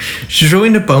 She's really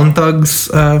into Bone Thugs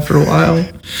for a while.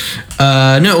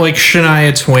 No, like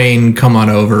Shania Twain, Come On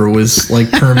Over was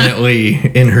like permanently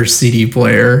in her CD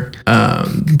player.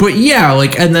 But yeah,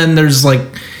 like, and then there's like,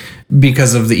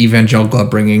 because of the evangelical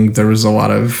upbringing, there was a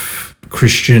lot of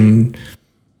Christian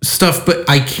stuff, but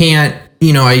I can't,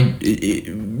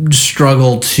 I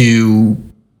struggle to,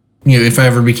 if I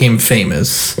ever became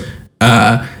famous,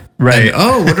 right.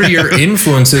 And, what are your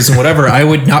influences and whatever? I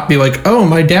would not be like, oh,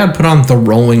 my dad put on the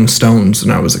Rolling Stones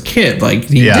when I was a kid. Like,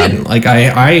 he didn't. Like,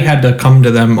 I had to come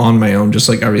to them on my own, just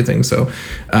like everything. So,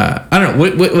 I don't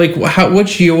know.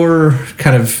 What's your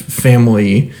kind of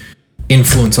family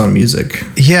influence on music?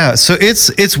 Yeah, so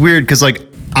it's weird because, like,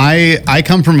 I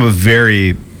come from a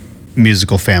very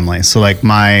musical family. So, like,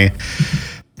 my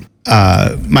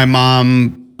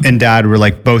mom and dad were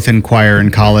like both in choir in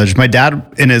college. My dad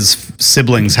and his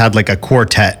siblings had like a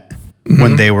quartet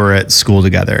when they were at school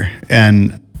together.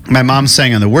 And my mom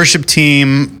sang on the worship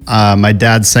team. My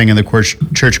dad sang in the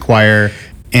church choir.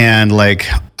 And like,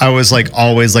 I was like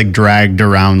always like dragged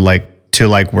around like to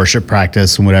like worship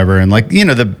practice and whatever. And like,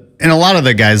 and a lot of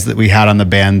the guys that we had on the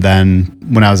band then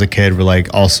when I was a kid were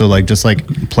like also like just like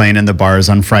playing in the bars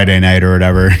on Friday night or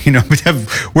whatever. We'd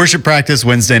have worship practice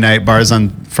Wednesday night, bars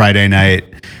on Friday night.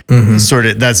 Sort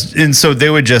of and so they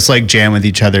would just like jam with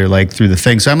each other like through the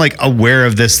thing. So I'm like aware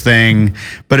of this thing,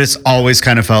 but it's always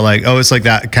kind of felt like, oh, it's like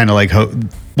that kind of like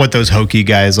what those hokey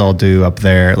guys all do up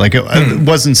there. Like it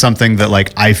wasn't something that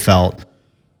like I felt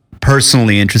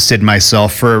personally interested in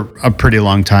myself for a pretty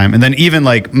long time. And then even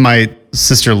like my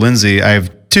sister Lindsay, I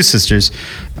have two sisters.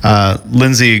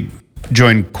 Lindsay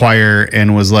joined choir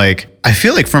and was like, I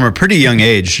feel like from a pretty young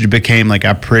age, she became like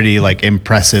a pretty like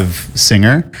impressive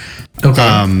singer.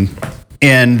 Okay.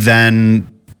 And then,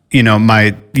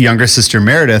 my younger sister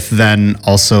Meredith then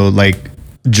also like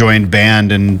joined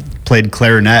band and played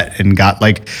clarinet and got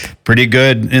like pretty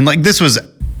good. And like, this was,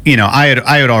 I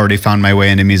had already found my way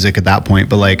into music at that point,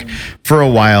 but like for a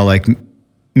while, like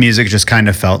music just kind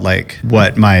of felt like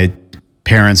what my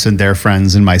parents and their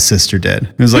friends and my sister did.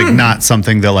 It was like not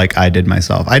something that like I did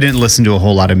myself. I didn't listen to a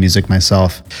whole lot of music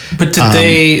myself. But did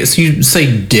they, so you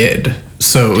say did,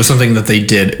 So it was something that they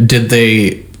did. Did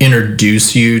they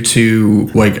introduce you to,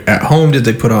 like, at home? Did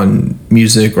they put on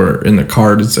music, or in the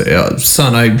car to say,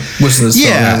 son, I listen to this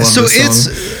song, I love so this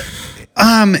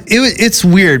song? It's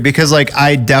weird because, like,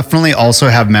 I definitely also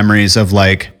have memories of,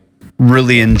 like,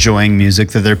 really enjoying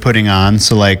music that they're putting on.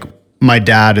 So, like, my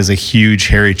dad is a huge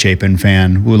Harry Chapin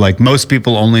fan, who, like, most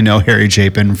people only know Harry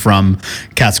Chapin from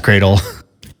Cat's Cradle.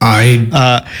 I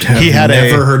have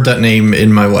never heard that name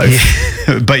in my life.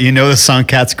 But you know the song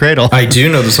Cat's Cradle. I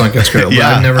do know the song Cat's Cradle, but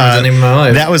I've never heard the name in my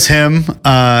life. That was him,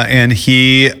 and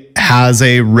he has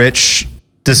a rich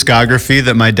discography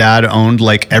that my dad owned,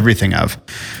 like, everything of.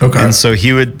 Okay. And so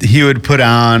he would put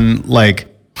on, like,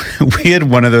 we had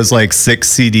one of those, like, 6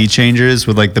 CD changers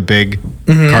with, like, the big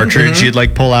cartridge he'd,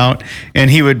 like, pull out, and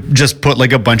he would just put,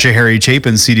 like, a bunch of Harry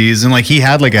Chapin CDs, and, like, he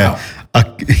had, like,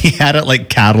 he had it, like,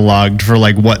 cataloged for,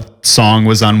 like, what song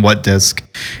was on what disc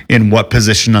in what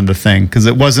position on the thing, because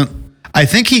it wasn't, I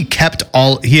think he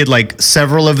had, like,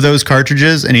 several of those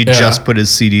cartridges, and he just put his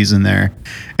CDs in there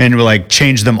and would, like,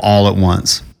 change them all at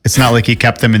once. It's not like he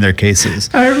kept them in their cases.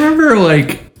 I remember,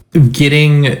 like,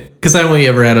 getting, because I only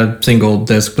ever had a single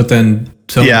disc, but then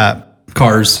some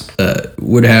cars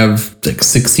would have, like,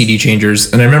 6 CD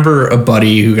changers. And I remember a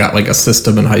buddy who got, like, a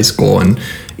system in high school, and,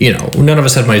 you know, none of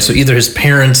us had money. So either his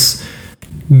parents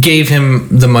gave him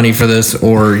the money for this,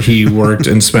 or he worked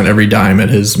and spent every dime at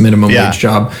his minimum wage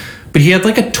job. But he had,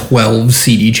 like, a 12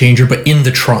 CD changer, but in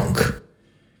the trunk.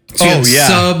 So you had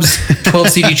subs, 12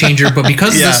 CD changer, but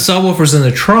because the subwoofer was in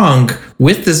the trunk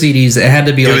with the CDs, it had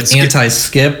to be, like,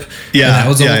 anti-skip. Yeah, and that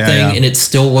was the whole thing, and it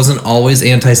still wasn't always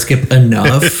anti-skip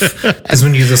enough. Because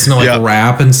when you listen to, like,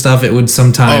 rap and stuff, it would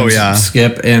sometimes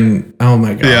skip, and oh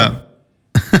my god. Yeah.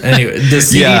 Anyway, the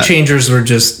CD changers were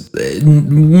just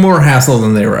more hassle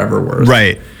than they were ever worth.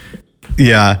 Right.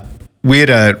 Yeah. We had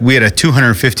a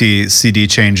 250 CD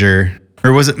changer.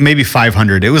 Or was it maybe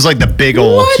 500? It was like the big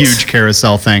old huge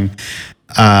carousel thing.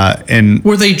 And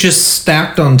were they just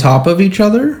stacked on top of each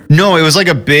other? No, it was like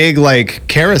a big, like,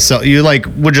 carousel. You, like,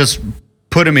 would just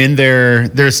put them in there.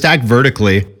 They're stacked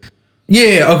vertically.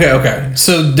 Yeah. Okay.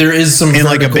 So there is some in,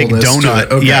 like, a big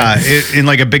donut. Okay. Yeah, in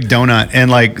like a big donut.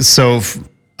 And, like, so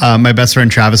my best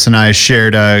friend Travis and I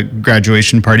shared a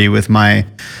graduation party with my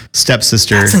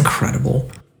stepsister. That's incredible.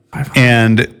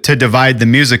 And to divide the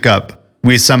music up,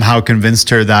 we somehow convinced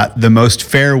her that the most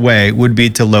fair way would be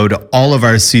to load all of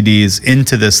our CDs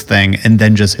into this thing and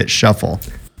then just hit shuffle.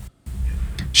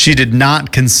 She did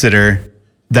not consider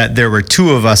that there were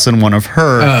 2 of us and 1 of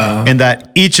her, and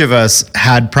that each of us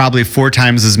had probably 4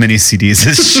 times as many CDs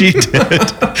as she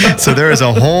did. So there was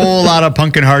a whole lot of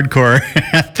punk and hardcore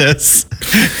at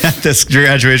this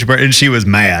graduation party, and she was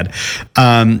mad.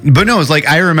 But no, it was like,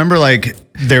 I remember, like,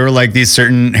 there were, like, these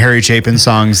certain Harry Chapin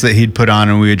songs that he'd put on,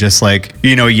 and we would just, like,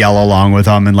 you know, yell along with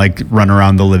them and, like, run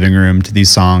around the living room to these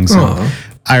songs.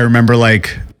 I remember,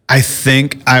 like, I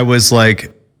think I was,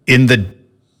 like, in the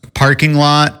parking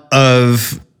lot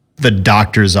of the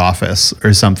doctor's office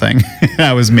or something.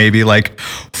 I was maybe, like,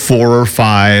 4 or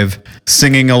 5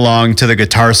 singing along to the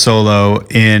guitar solo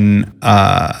in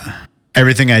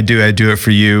Everything I Do It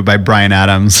For You by Bryan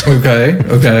Adams.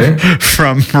 Okay.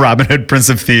 From Robin Hood, Prince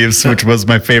of Thieves, which was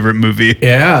my favorite movie.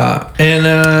 Yeah.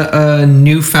 And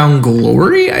New Found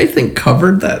Glory, I think,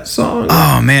 covered that song.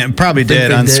 Oh, man. Probably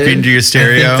did on Screen to Your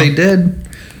Stereo. I think they did.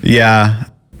 Yeah.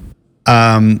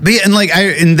 But yeah, and, like,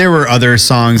 and there were other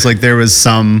songs, like, there was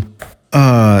some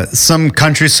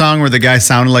country song where the guy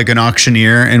sounded like an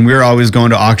auctioneer, and we were always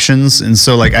going to auctions, and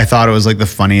so, like, I thought it was, like, the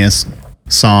funniest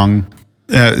song.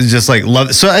 Just, like, love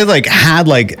it. So I, like, had,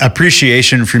 like,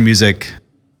 appreciation for music,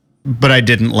 but I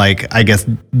didn't, like, I guess,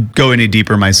 go any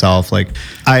deeper myself. Like,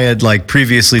 I had, like,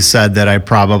 previously said that I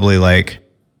probably, like,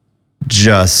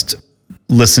 just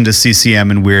listened to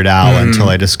CCM and Weird Al until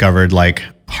I discovered, like,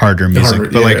 harder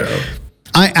music. But like,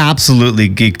 I absolutely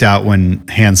geeked out when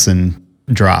Hanson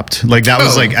dropped. Like, that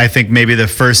was like, I think maybe the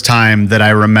first time that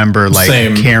I remember,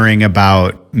 like, caring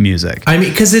about music. I mean,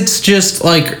 because it's just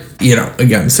like, you know,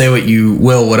 again, say what you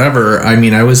will, whatever. I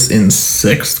mean, I was in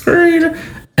 6th grade,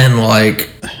 and, like,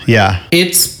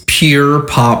 it's pure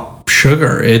pop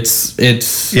sugar. It's so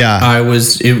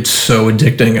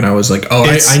addicting, and I was like,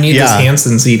 I need this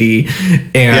Hanson CD,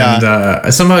 and I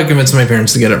somehow convinced my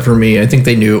parents to get it for me. I think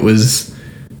they knew it was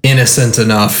innocent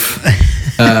enough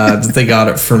that they got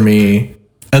it for me.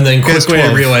 And then quickly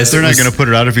I realized they're not going to put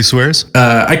it out if he swears.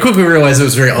 I quickly realized it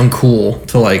was very uncool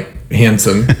to like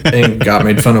Hanson, and got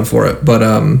made fun of for it. But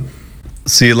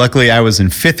see, luckily I was in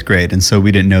 5th grade, and so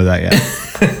we didn't know that yet.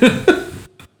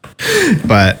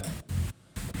 But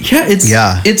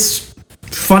it's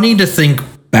funny to think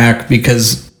back,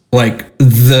 because like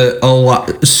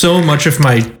so much of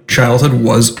my childhood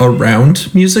was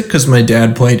around music because my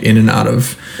dad played in and out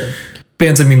of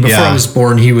bands. I mean, before I was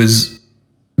born, he was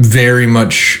very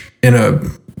much in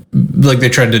like they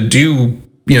tried to do,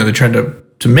 they tried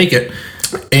to make it.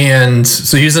 And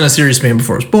so he was in a serious band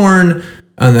before I was born.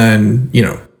 And then,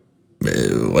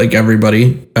 like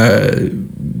everybody,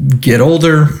 get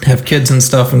older, have kids and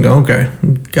stuff and go, okay,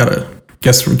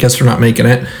 guess we're not making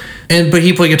it. But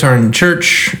he played guitar in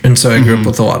church, and so I grew up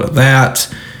with a lot of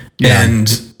that. Yeah. And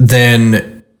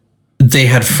then they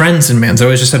had friends in bands. I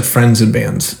always just had friends in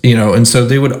bands, and so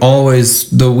they would always,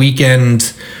 the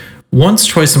weekend, once,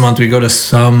 twice a month, we go to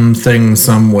something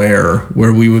somewhere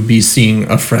where we would be seeing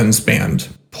a friend's band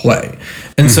play.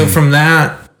 And so from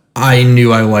that, I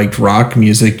knew I liked rock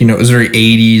music. It was very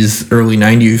 80s, early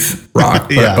 90s rock.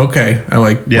 But okay, I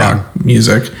like rock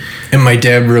music. And my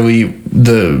dad really,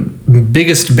 the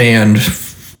biggest band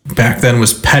back then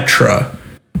was Petra.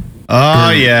 Oh,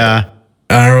 yeah.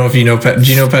 I don't know if you know, do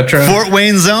you know Petra? Fort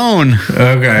Wayne Zone.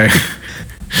 Okay.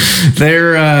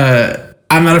 They're,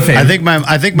 I'm not a fan. I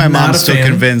think my mom's still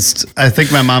convinced. I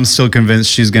think my mom's still convinced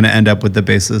she's going to end up with the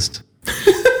bassist.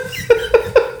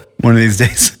 One of these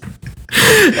days.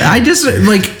 I just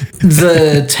like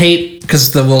the tape,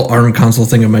 because the little ARM console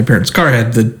thing of my parents' car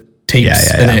had the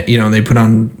tapes in it, they put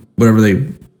on whatever they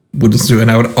would listen to,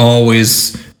 and I would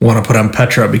always want to put on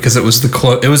Petra because it was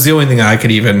it was the only thing I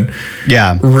could even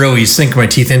really sink my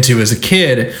teeth into as a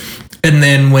kid. And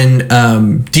then when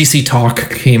DC Talk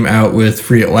came out with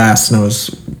Free at Last, and I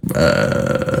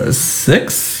was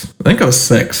 6, I think I was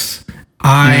 6.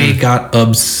 I got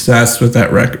obsessed with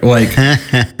that record. Like,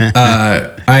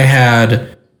 I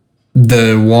had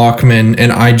the Walkman,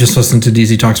 and I just listened to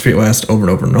DC Talk's Free at Last over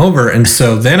and over and over. And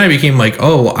so then I became like,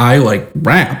 oh, I like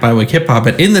rap, I like hip hop.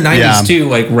 And in the 90s too,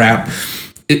 like rap,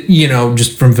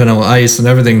 just from Vanilla Ice and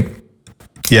everything,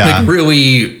 like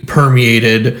really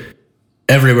permeated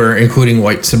everywhere, including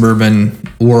white suburban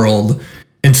world.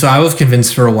 And so I was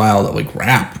convinced for a while that like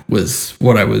rap was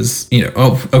what I was,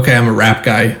 oh, okay, I'm a rap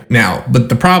guy now. But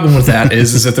the problem with that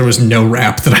is that there was no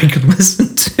rap that I could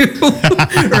listen to.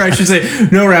 Or I should say,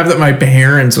 no rap that my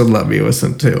parents would let me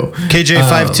listen to.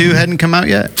 KJ52 hadn't come out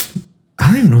yet? I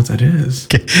don't even know what that is.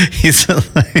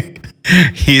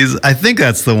 I think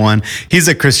that's the one. He's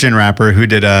a Christian rapper who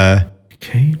did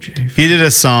KJ. He did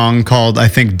a song called, I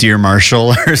think, Dear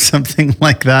Marshall or something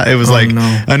like that. It was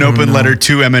an open letter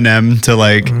to Eminem to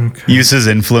use his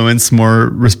influence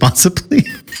more responsibly.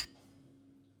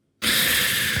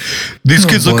 These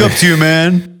kids look up to you,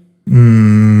 man.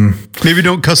 Maybe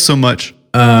don't cuss so much.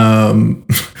 I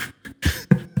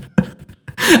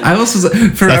also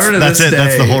forever to this day.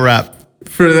 That's the whole rap.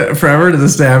 Forever to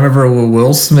this day, I remember when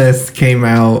Will Smith came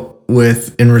out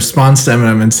in response to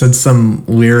Eminem and said some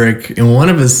lyric in one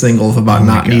of his singles about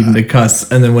not needing to cuss,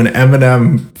 and then when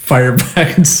Eminem fired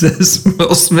back and says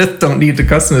Will Smith don't need to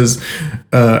cuss in his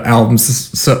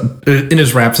albums, in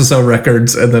his raps to sell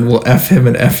records, and then we'll F him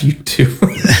and F you too.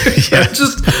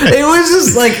 It was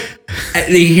just like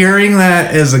hearing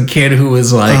that as a kid who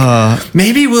was like,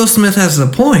 maybe Will Smith has a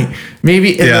point,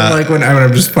 maybe, and then like when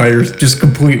Eminem just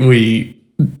completely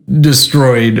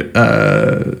destroyed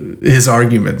his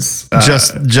arguments.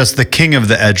 Just the king of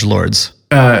the edgelords.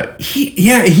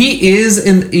 He is,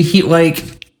 and he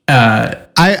like.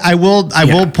 I will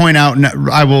point out.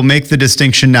 I will make the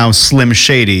distinction now. Slim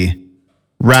Shady,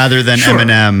 rather than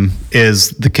Eminem, is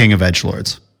the king of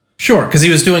edgelords. Sure, because he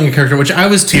was doing a character, which I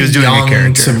was too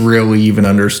young to really even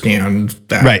understand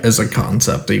that as a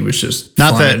concept. He was just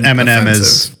not that Eminem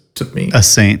is to me a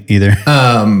saint either.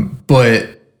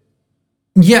 But.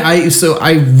 Yeah,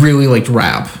 I really liked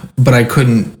rap, but I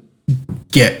couldn't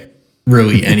get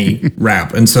really any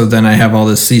rap, and so then I have all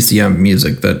this CCM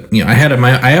music that I had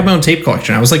my own tape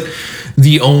collection. I was like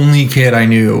the only kid I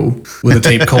knew with a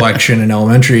tape collection in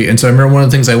elementary, and so I remember one of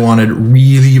the things I wanted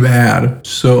really bad,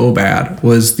 so bad,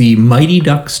 was the Mighty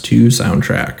Ducks 2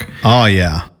 soundtrack. Oh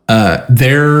yeah,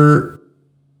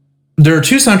 There are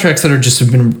 2 soundtracks that are just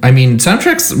have been. I mean,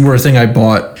 soundtracks were a thing I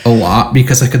bought a lot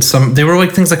because they were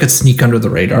like things I could sneak under the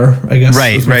radar, I guess.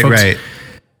 Right.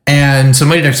 And so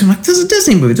Mighty Ducks, I'm like, this is a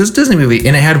Disney movie,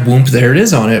 and it had Whoomp, There It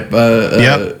Is on it.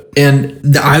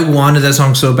 And I wanted that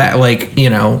song so bad, like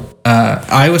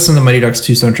I listened to the Mighty Ducks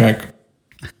 2 soundtrack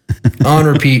on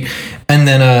repeat, and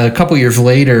then a couple years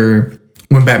later,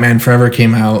 when Batman Forever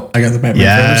came out, I got the Batman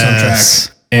Forever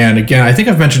soundtrack. And again, I think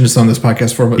I've mentioned this on this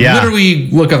podcast before, but literally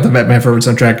look up the Batman Forever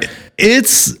soundtrack.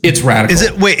 It's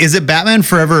radical. Is it Batman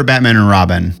Forever or Batman and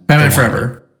Robin? Batman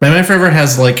Forever. Batman Forever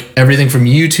has like everything from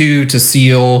U2 to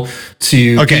Seal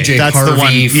to PJ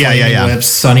Harvey, Flaming Lips,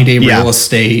 Sunny Day Real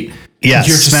Estate.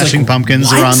 Yes, Smashing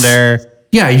Pumpkins are on there.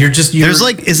 Yeah, there's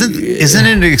like isn't it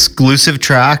an exclusive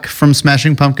track from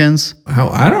Smashing Pumpkins? Oh,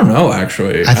 I don't know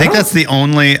actually. I think that's the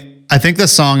only. I think the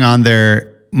song on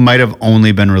there might have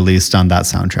only been released on that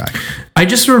soundtrack. I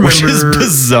just remember, which is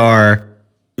bizarre.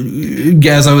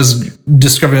 As I was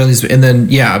discovering all these, and then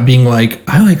being like,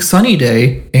 I like Sunny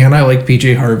Day, and I like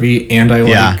PJ Harvey, and I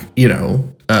like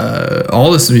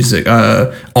all this music.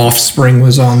 Offspring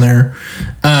was on there,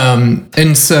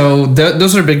 and so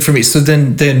those are big for me. So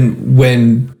then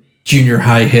when Junior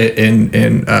High hit and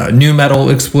new metal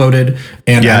exploded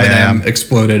and Eminem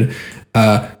exploded,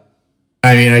 I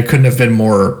mean, I couldn't have been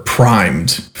more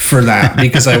primed for that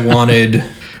because I wanted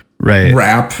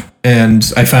rap,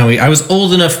 and I was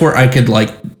old enough where I could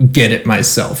like get it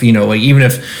myself. Like even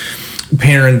if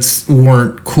parents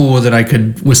weren't cool that I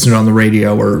could listen to it on the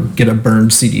radio or get a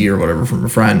burned CD or whatever from a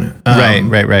friend.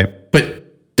 Right. But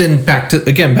then back to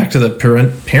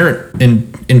the parent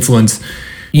influence.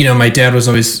 My dad was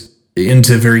always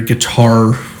into very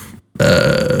guitar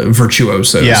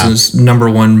virtuosos. Yeah. His number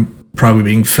one probably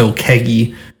being Phil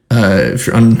Keaggy, if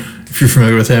you're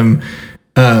familiar with him.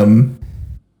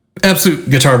 Absolute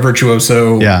guitar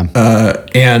virtuoso. Yeah.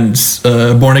 And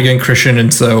born again Christian,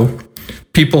 and so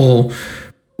people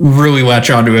really latch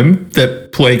onto him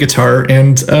that play guitar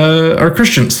and are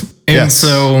Christians. And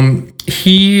so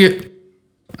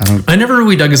I never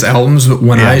really dug his albums, but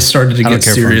when I started to get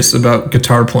serious about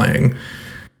guitar playing,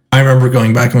 I remember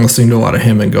going back and listening to a lot of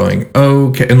him and going,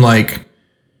 okay, and like,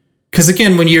 because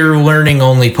again, when you're learning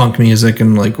only punk music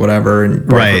and like whatever, and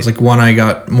it's like when I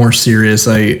got more serious,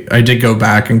 I did go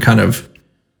back and kind of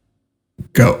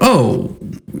go,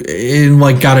 and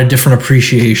like got a different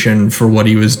appreciation for what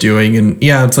he was doing. And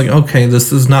it's like, okay,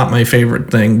 this is not my favorite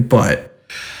thing, but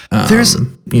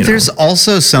there's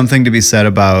also something to be said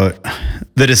about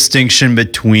the distinction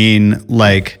between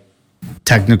like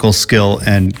technical skill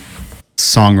and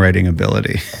songwriting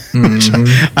ability, which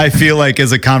I feel like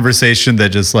is a conversation that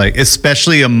just like,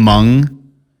 especially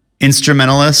among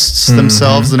instrumentalists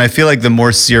themselves. And I feel like the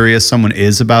more serious someone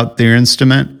is about their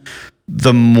instrument,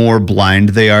 the more blind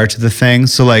they are to the thing.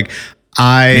 So like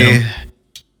I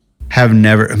have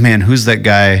never, who's that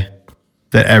guy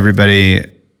that everybody, is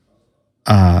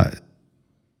it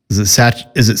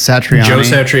Satriani? Joe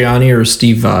Satriani or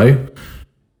Steve Vai?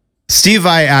 Steve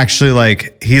Vai actually,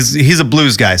 like, he's a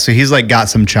blues guy, so he's like got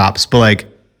some chops, but like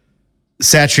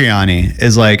Satriani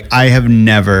is like, I have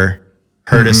never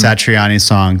heard a Satriani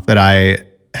song that I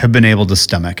have been able to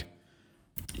stomach.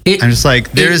 I'm just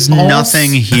like, there's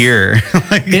nothing here.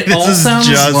 Like, it all sounds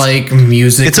just like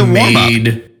music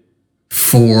made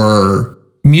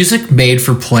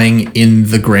for playing in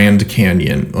the Grand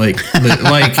Canyon. Like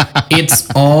it's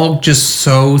all just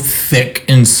so thick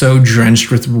and so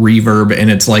drenched with reverb, and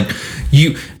it's like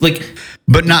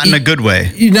but not in a good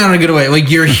way. Not in a good way.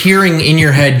 Like you're hearing in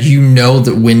your head,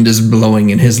 that wind is blowing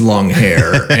in his long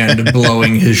hair and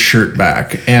blowing his shirt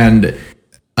back, and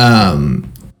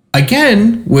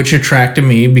again, which attracted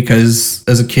me because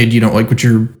as a kid, you don't like what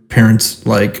your parents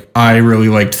like. I really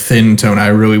liked thin tone. I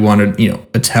really wanted,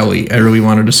 a Telly. I really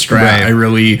wanted a Strat. Right. I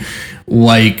really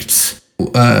liked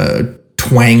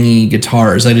twangy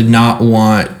guitars. I did not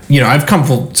want, I've come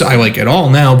full. I like it all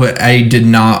now, but I did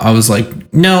not. I was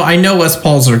like, no, I know Les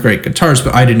Pauls are great guitars,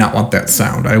 but I did not want that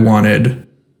sound. I wanted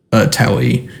a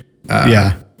Telly.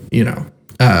 Yeah.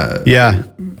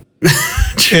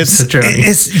 It's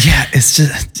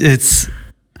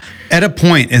at a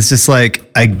point, it's just like,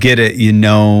 I get it,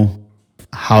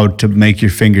 how to make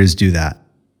your fingers do that.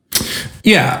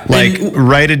 Yeah. Like,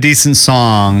 write a decent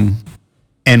song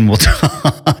and we'll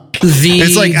talk.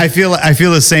 It's like, I feel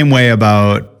the same way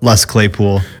about Les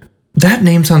Claypool. That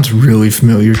name sounds really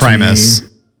familiar Primus. to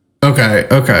me. Okay.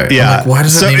 Yeah. Like, why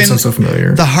does that name sound so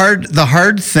familiar? The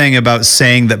hard thing about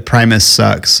saying that Primus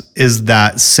sucks is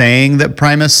that saying that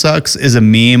Primus sucks is a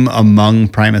meme among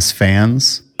Primus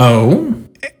fans. Oh,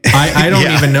 I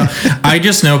don't even know. I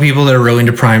just know people that are really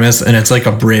into Primus, and it's like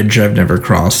a bridge I've never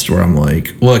crossed where I'm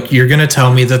like, look, you're going to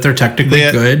tell me that they're technically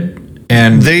good,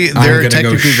 and they're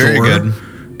technically very good.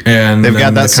 And they've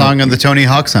got that song on the Tony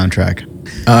Hawk soundtrack.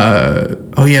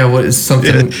 What is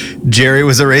something? Jerry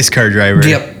was a race car driver.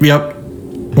 Yep. I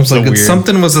was like,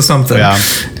 something was a something. Yeah.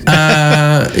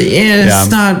 It's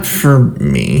not for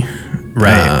me.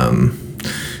 Right.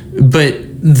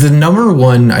 But the number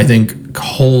one, I think,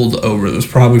 holdover was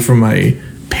probably from my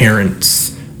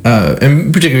parents,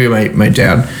 and particularly my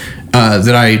dad,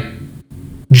 that I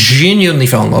genuinely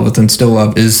fell in love with and still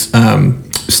love is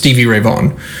Stevie Ray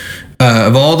Vaughan.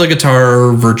 Of all the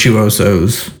guitar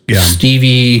virtuosos,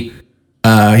 Stevie,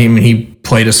 he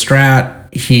played a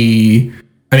Strat. He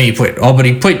I mean, he played all, but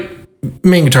he played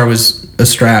main guitar was a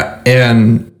Strat,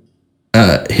 and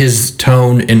his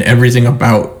tone and everything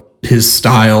about his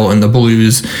style and the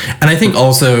blues. And I think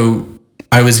also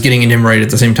I was getting in him right at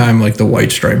the same time, like the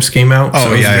White Stripes came out. Oh, so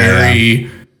I was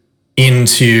very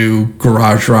into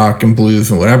garage rock and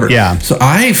blues and whatever. Yeah. So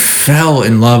I fell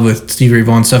in love with Stevie Ray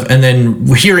Vaughan stuff. And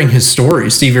then hearing his story,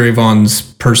 Stevie Ray Vaughan's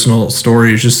personal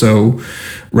story is just so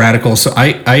radical. So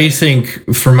I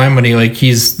think for my money, like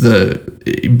he's the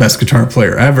best guitar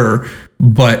player ever.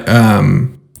 But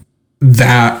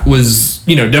that was,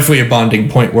 definitely a bonding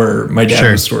point where my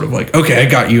dad was sort of like, okay, I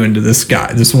got you into this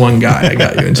guy, this one guy I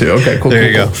got you into. Okay, cool. There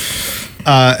you go.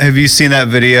 Have you seen that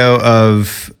video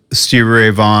of Stevie Ray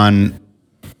Vaughan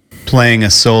playing a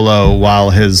solo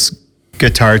while his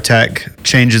guitar tech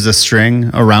changes a string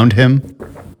around him?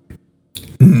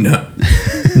 No.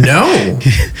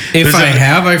 If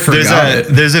I forgot.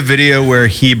 There's a video where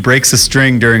he breaks a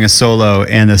string during a solo,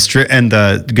 and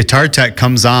the guitar tech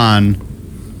comes on,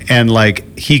 and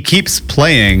like he keeps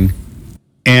playing,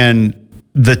 and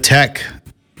the tech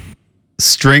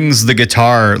strings the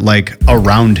guitar like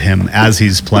around him as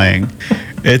he's playing.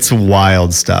 It's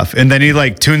wild stuff. And then he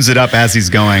like tunes it up as he's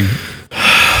going.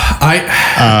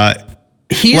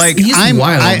 He's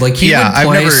wild. He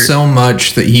would play so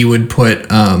much that he would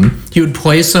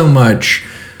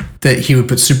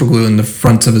put super glue in the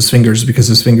fronts of his fingers because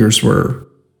his fingers were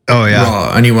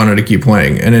raw and he wanted to keep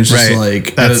playing. And it's just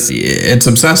it's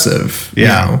obsessive.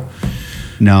 Yeah.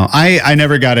 No, I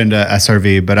never got into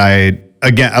SRV, but I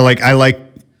like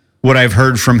what I've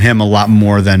heard from him a lot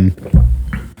more than,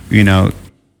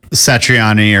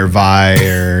 Satriani or Vai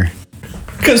or...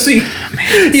 Because he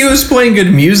was playing good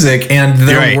music and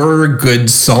there were good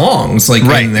songs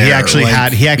in there. He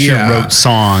actually wrote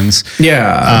songs.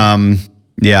 Yeah.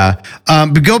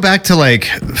 But go back to like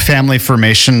family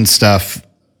formation stuff.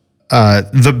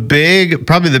 Probably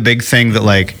the big thing that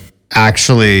like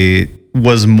actually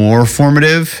was more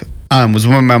formative was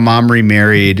when my mom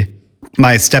remarried.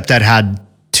 My stepdad had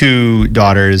 2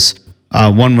 daughters.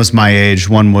 One was my age,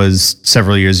 one was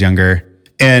several years younger.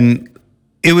 And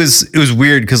it was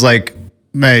weird because like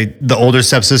the older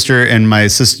stepsister and my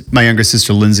younger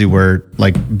sister Lindsay were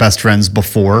like best friends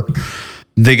before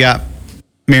they got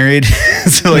married.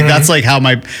 So like that's like how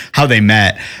they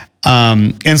met.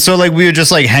 And so like we were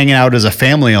just like hanging out as a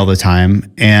family all the time,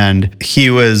 and he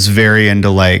was very into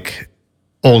like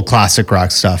old classic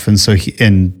rock stuff, and so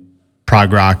in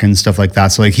prog rock and stuff like that.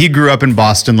 So like he grew up in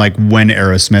Boston like when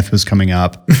Aerosmith was coming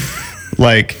up.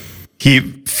 Like he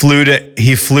flew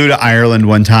to Ireland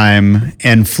one time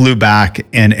and flew back,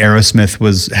 and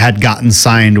Aerosmith had gotten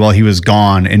signed while he was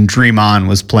gone, and Dream On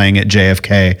was playing at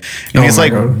JFK. And he's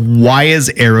like, God, why is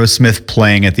Aerosmith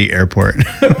playing at the airport?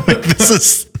 Like,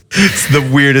 it's the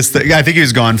weirdest thing. I think he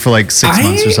was gone for like 6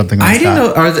 months or something like that. I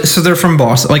didn't know. So they're from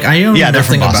Boston. Like I know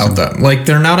nothing about them. Like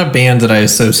they're not a band that I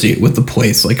associate with the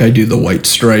place. Like I do the White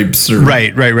Stripes or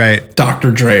right.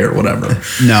 Dr. Dre or whatever.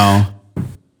 No.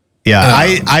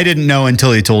 Yeah, I didn't know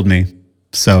until he told me.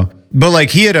 So, but like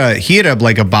he had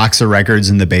a box of records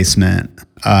in the basement,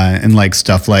 and like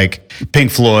stuff like Pink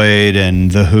Floyd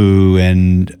and The Who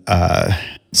and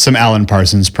some Alan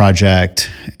Parsons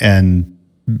Project and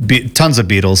tons of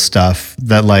Beatles stuff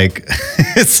that like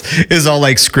is all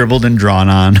like scribbled and drawn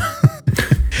on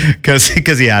because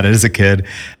he had it as a kid.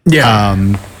 Yeah.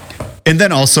 And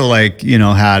then also like,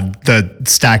 had the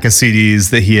stack of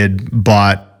CDs that he had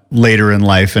bought later in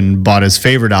life and bought his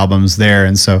favorite albums there.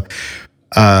 And so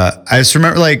I just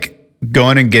remember like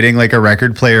going and getting like a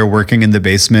record player working in the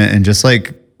basement and just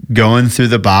like going through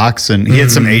the box, and he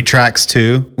had some 8-tracks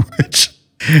too, which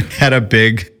had a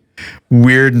big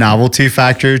weird novelty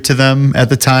factor to them at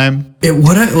the time.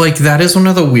 That is one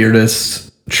of the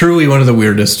weirdest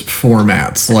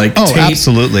formats. Like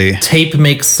absolutely. Tape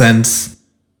makes sense.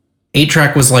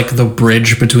 8-track was like the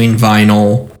bridge between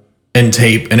vinyl and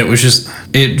tape, and it was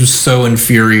so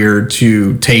inferior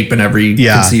to tape in every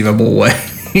conceivable way.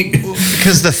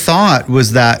 Because the thought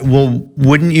was that, well,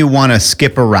 wouldn't you want to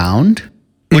skip around?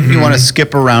 Wouldn't you want to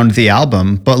skip around the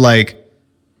album? But like,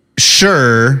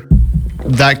 sure,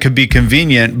 that could be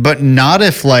convenient, but not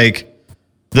if like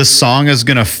the song is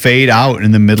gonna fade out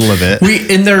in the middle of it. I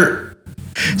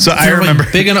remember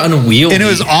like big and unwieldy, and it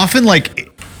was often like,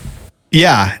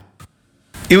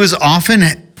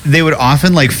 they would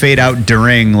often like fade out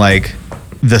during like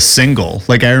the single.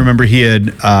 Like I remember he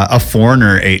had a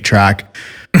Foreigner 8-track,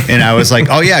 and I was like,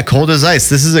 oh yeah, Cold as Ice,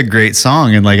 this is a great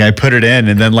song, and like I put it in,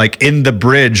 and then like in the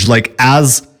bridge, like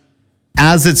as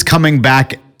it's coming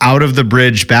back out of the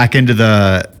bridge back into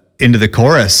the into the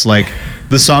chorus, like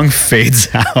the song fades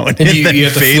out and you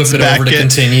have to flip it over to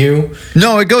continue.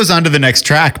 No, it goes on to the next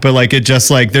track, but like it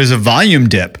just like there's a volume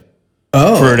dip.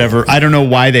 Oh, for whatever. I don't know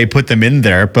why they put them in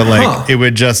there, but like it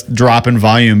would just drop in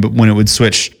volume, but when it would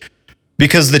switch,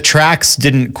 because the tracks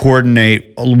didn't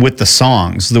coordinate with the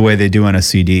songs the way they do on a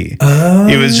CD. Oh.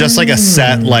 It was just like a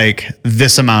set, like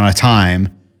this amount of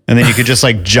time. And then you could just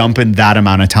like jump in that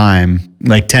amount of time,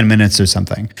 like 10 minutes or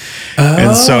something. Oh.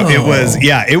 And so it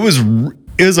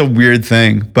was a weird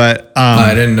thing, but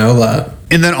I didn't know that.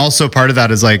 And then also part of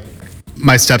that is like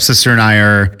my stepsister and I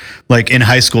are like in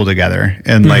high school together,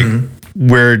 and like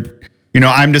we're, you know,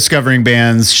 I'm discovering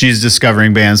bands, she's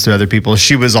discovering bands through other people.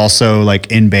 She was also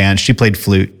like in band. She played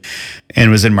flute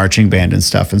and was in marching band and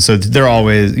stuff. And so they're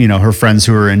always, you know, her friends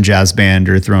who are in jazz band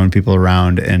are throwing people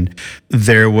around. And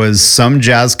there was some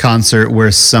jazz concert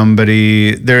where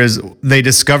they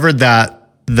discovered that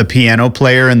the piano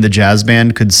player in the jazz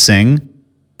band could sing.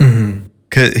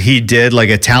 Cause he did like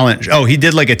a talent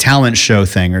show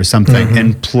thing or something,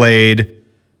 and played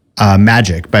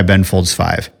Magic by Ben Folds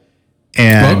 5.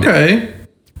 And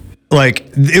like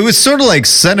it was sort of like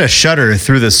sent a shudder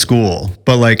through the school,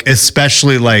 but like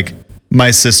especially like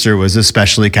my sister was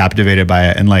especially captivated by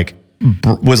it, and like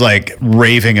was like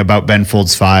raving about Ben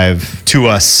Folds 5 to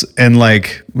us, and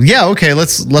like, yeah, okay,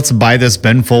 let's buy this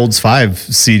Ben Folds 5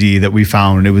 CD that we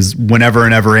found. It was Whenever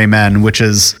and Ever Amen, which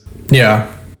is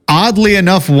oddly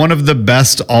enough one of the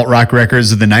best alt rock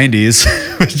records of the 90s.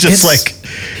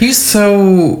 He's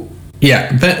so.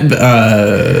 Yeah,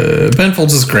 Ben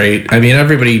Folds is great. I mean,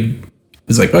 everybody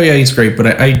is like, oh yeah, he's great,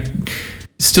 but I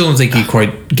still don't think he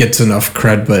quite gets enough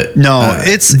cred. But no,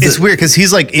 it's weird because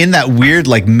he's like in that weird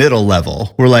like middle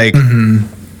level where like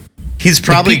he's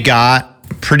probably got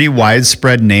pretty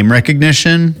widespread name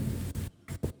recognition,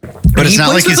 but it's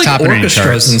not like he's topping any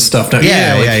charts and stuff. Now.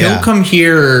 He'll come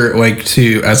here like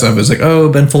to SF. It's like,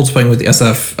 oh, Ben Folds playing with the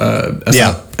SFSO.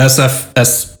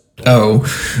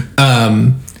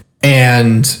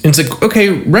 And it's like, okay,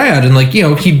 rad. And like, you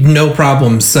know, he'd no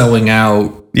problem selling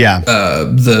out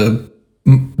the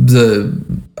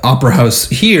opera house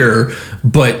here.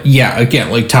 But yeah, again,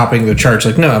 like topping the charts,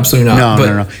 like, no, absolutely not.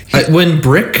 No. When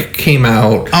Brick came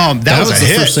out, that was the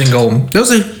first single. That was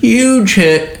a huge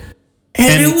hit.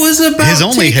 And it was about his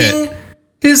only hit.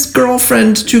 His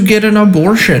girlfriend to get an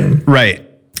abortion. Right.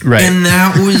 And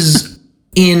that was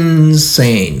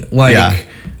insane. Like,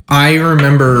 I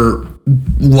remember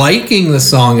liking the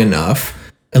song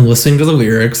enough and listening to the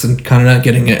lyrics and kind of not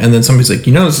getting it, and then somebody's like,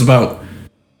 you know, this is about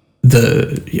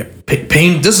the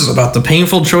pain. This is about the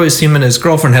painful choice him and his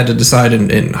girlfriend had to decide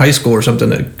in high school or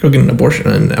something to go get an abortion.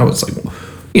 And I was like,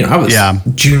 you know, I was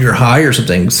junior high or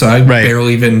something, so I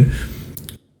barely even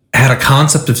had a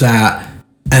concept of that.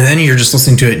 And then you're just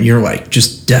listening to it and you're like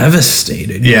just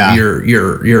devastated.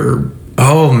 You're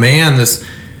oh man, this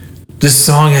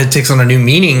song takes on a new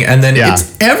meaning, and then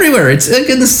it's everywhere. It's like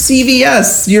in the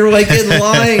CVS. You're like in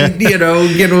line, you know,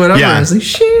 get whatever. Yeah. It's like,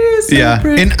 she's so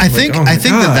pretty. And I think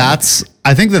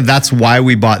that's why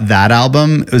we bought that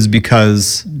album. It was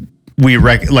because we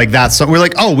like that song. We're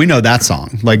like, oh, we know that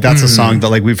song. Like that's a song that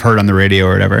like we've heard on the radio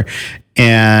or whatever.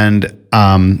 And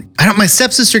my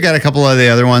stepsister got a couple of the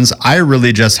other ones. I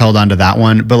really just held on to that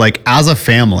one. But like as a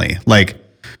family, like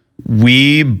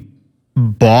we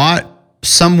bought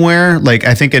somewhere, like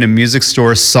I think in a music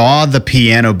store, saw the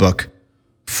piano book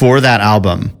for that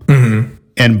album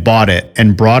and bought it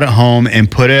and brought it home and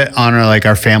put it on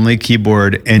our family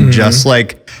keyboard and just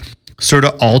like sort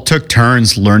of all took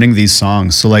turns learning these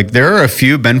songs. So like there are a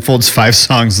few Ben Folds 5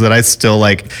 songs that I still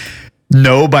like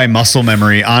know by muscle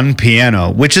memory on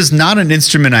piano, which is not an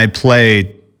instrument I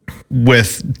play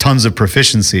with tons of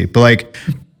proficiency, but like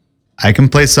I can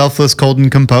play Selfless, Cold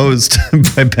and Composed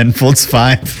by Ben Folds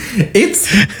 5.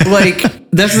 It's like,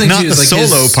 that's the thing not too, the like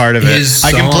solo part of it.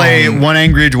 I can play One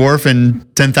Angry Dwarf and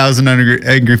 10,000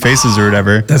 Angry Faces or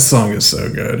whatever. That song is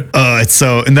so good. It's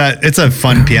a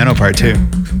fun piano part too.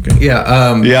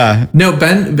 Yeah. No,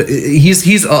 Ben,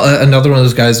 he's another one of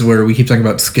those guys where we keep talking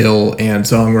about skill and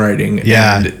songwriting.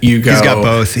 Yeah. And you go. He's got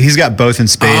both. He's got both in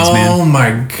spades, man. Oh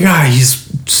my God. He's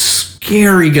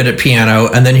scary good at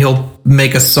piano. And then he'll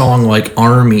make a song like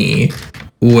Army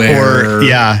where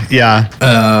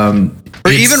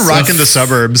or even Rock in the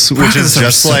Suburbs, which is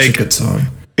just like a good song.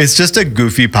 It's just a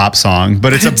goofy pop song,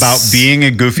 but it's about being a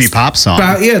goofy pop song.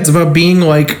 It's about being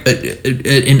like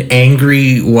an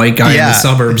angry white guy in the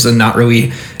suburbs and not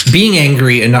really being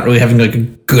angry and not really having like a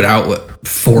good outlet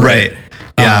for it.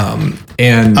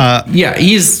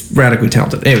 He's radically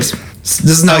talented. Anyways,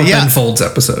 this is not a Ben Folds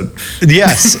episode.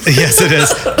 Yes, it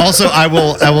is. Also, I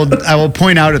will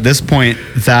point out at this point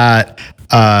that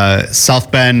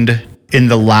South Bend in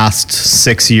the last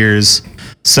 6 years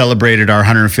celebrated our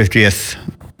 150th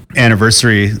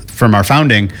anniversary from our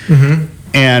founding,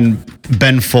 and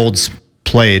Ben Folds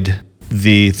played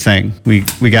the thing.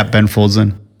 We got Ben Folds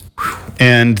in.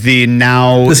 And the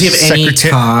now does he have any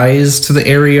ties to the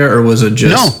area, or was it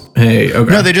just hey?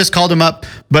 Okay. No, they just called him up.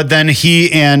 But then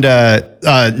he and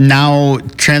now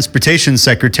Transportation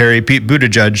Secretary Pete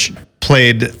Buttigieg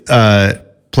played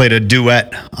a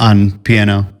duet on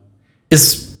piano.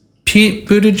 Is Pete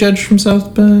Buttigieg from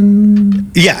South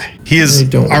Bend? Yeah, he is.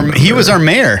 He was our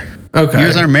mayor. Okay, he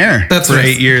was our mayor for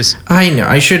 8 years. I know.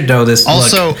 I should know this.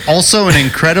 Also an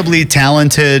incredibly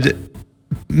talented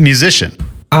musician.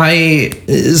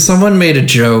 Someone made a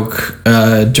joke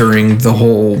during the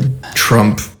whole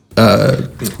Trump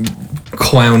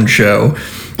clown show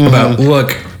about,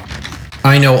 look,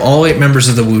 I know all 8 members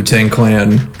of the Wu-Tang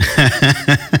Clan.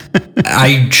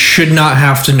 I should not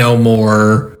have to know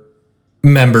more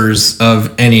members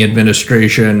of any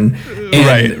administration.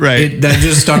 And right. That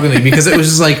just stuck with me because it was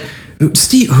just like,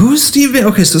 who's Steve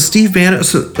Bannon? Okay, so Steve Bannon,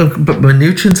 but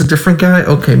Mnuchin's a different guy.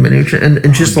 Okay, Mnuchin,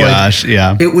 and just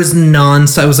it was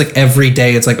nonstop. It was like every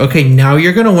day. It's like, okay, now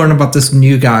you're gonna learn about this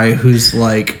new guy who's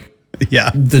like,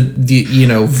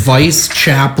 the vice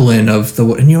chaplain of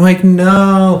the, and you're like,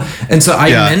 no. And so I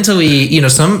mentally,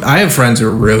 I have friends who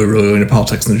are really, really into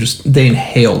politics, and they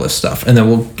inhale this stuff, and then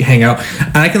we'll hang out,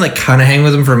 and I can like kind of hang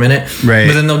with them for a minute, right?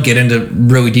 But then they'll get into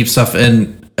really deep stuff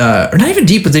and. Or not even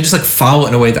deep, but they just like follow it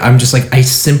in a way that I'm just like, I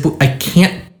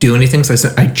can't do anything.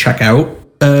 So I check out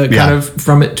kind of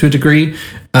from it to a degree.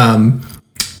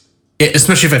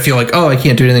 Especially if I feel like, I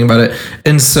can't do anything about it.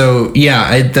 And so,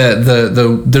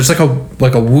 there's like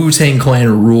a Wu-Tang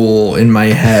Clan rule in my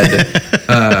head,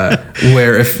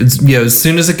 where if it's, as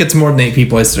soon as it gets more than 8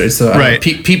 people, I start. So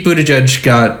Pete Buttigieg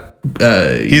got,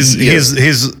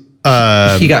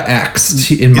 he got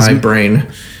axed in my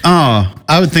brain. Oh,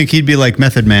 I would think he'd be like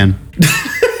Method Man.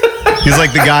 He's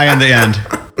like the guy on the end.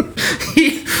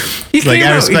 He came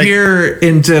out here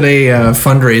and did a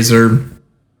fundraiser.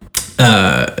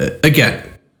 Again,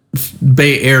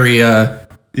 Bay Area,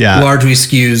 largely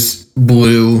skews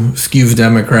blue, skews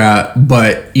Democrat,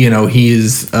 but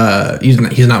he's not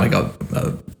like a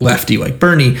lefty like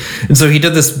Bernie. And so he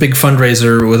did this big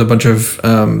fundraiser with a bunch of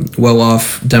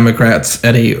well-off Democrats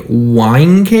at a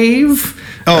wine cave.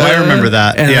 Oh, I remember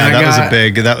that.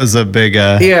 That was a big.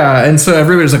 Yeah, and so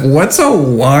everybody's like, "What's a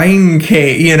wine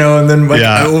cave?" And then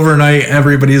overnight,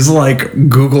 everybody's like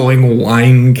Googling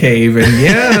wine cave, and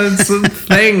it's a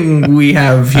thing we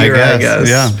have here. I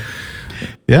guess.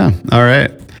 Yeah. All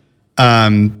right.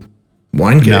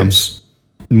 Wine caves.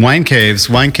 Wine caves.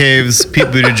 Pete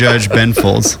Buttigieg, Ben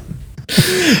Folds.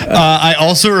 I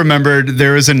also remembered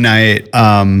there was a night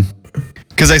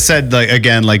because I said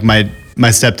my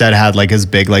stepdad had like his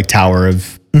big like tower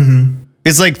of.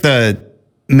 It's like I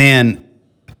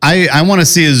want to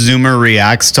see a Zoomer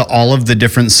reacts to all of the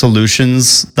different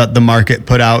solutions that the market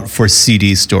put out for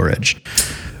CD storage.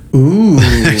 Ooh,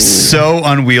 they're so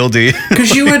unwieldy.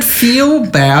 Because you would feel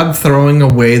bad throwing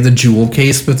away the jewel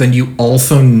case, but then you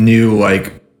also knew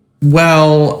like,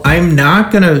 well, I'm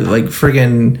not gonna like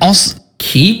friggin'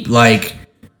 keep like,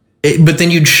 but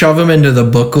then you'd shove them into the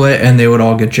booklet and they would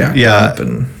all get jacked up.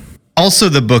 And also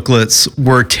the booklets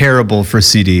were terrible for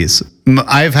CDs.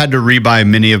 I've had to rebuy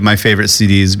many of my favorite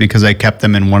CDs because I kept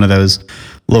them in one of those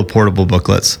little portable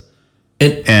booklets,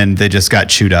 and they just got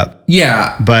chewed up.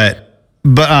 Yeah, but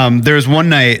there was one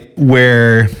night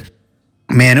where,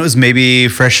 man, it was maybe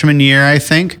freshman year, I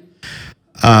think,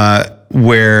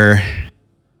 where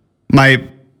my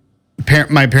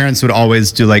parents would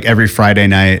always do like every Friday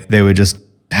night, they would just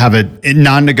have a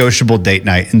non-negotiable date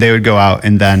night, and they would go out,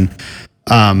 and then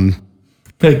one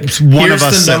of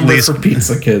us at least for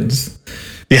Pizza Kids.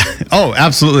 Yeah. Oh,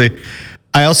 absolutely.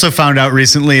 I also found out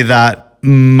recently that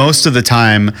most of the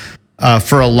time,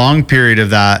 for a long period of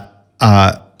that,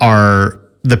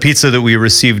 the pizza that we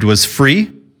received was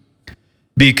free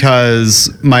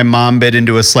because my mom bit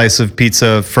into a slice of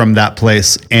pizza from that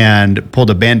place and pulled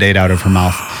a Band-Aid out of her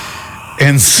mouth.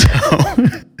 And so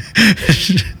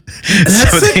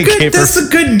that's a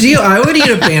good deal. I would eat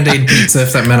a Band-Aid pizza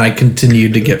if that meant I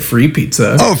continued to get free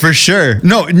pizza. Oh, for sure.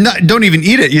 No, don't even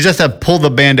eat it. You just have to pull the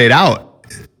Band-Aid out.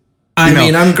 I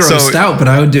mean, I'm grossed out, but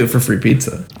I would do it for free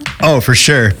pizza. Oh, for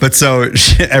sure. But so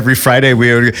every Friday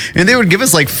they would give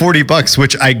us like $40,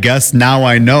 which I guess now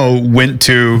I know went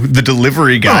to the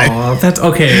delivery guy. Oh, that's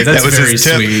okay. That's very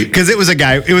sweet. Because it was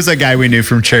a guy we knew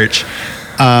from church.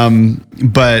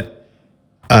 But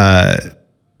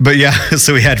But yeah,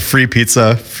 so we had free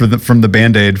pizza from the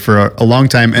Band-Aid for a long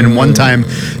time. And one time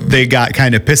they got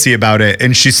kind of pissy about it.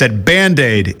 And she said,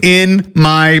 Band-Aid in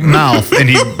my mouth. And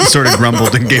he sort of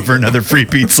grumbled and gave her another free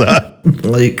pizza.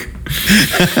 Like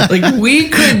we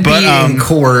could be in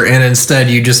court, and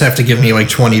instead you just have to give me like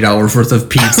 $20 worth of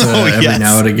pizza every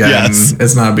now and again. Yes.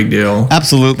 It's not a big deal.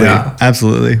 Absolutely. Yeah.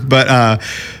 Absolutely. But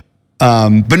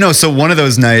no, so one of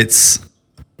those nights,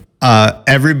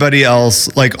 everybody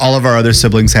else, like all of our other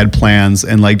siblings had plans,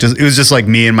 and like it was just like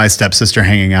me and my stepsister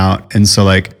hanging out. And so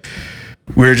like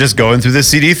we were just going through the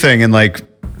CD thing, and like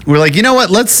we're like, you know what,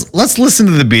 let's listen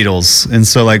to the Beatles. And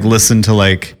so like listen to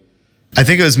like, I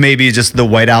think it was maybe just the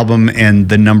White Album and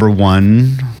the number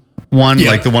one,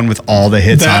 like the one with all the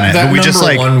hits on it. That but we just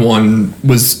like one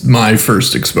was my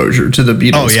first exposure to the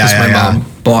Beatles because my mom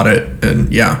bought it,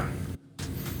 and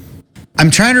I'm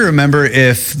trying to remember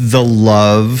if the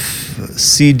Love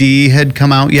CD had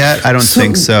come out yet. I don't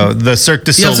think so. The Cirque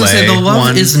du Soleil the Love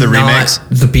one, is the not remix.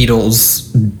 The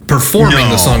Beatles performing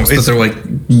the songs, but they're like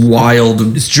wild.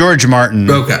 It's George Martin.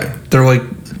 Okay, they're like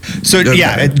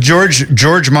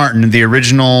George Martin, the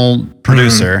original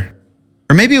producer,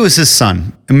 or maybe it was his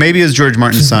son. Maybe it was George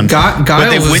Martin's son. Giles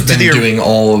has been doing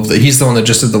all of the. He's the one that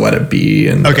just did the Let It Be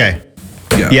and. Okay.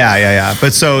 Yeah.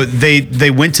 But so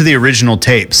they went to the original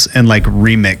tapes and like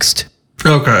remixed.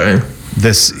 Okay.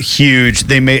 This huge,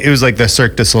 it was like the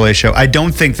Cirque du Soleil show. I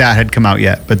don't think that had come out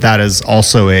yet, but that is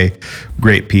also a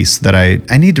great piece that I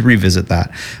need to revisit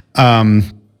that.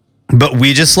 But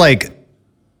we just like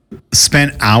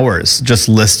spent hours just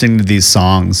listening to these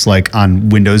songs like on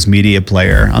Windows Media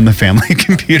Player on the family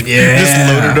computer. Just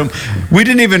loaded them. We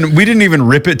didn't even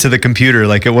rip it to the computer.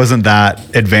 Like it wasn't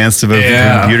that advanced of a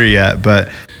computer yet, but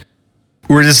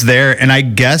we're just there. And I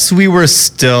guess we were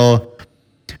still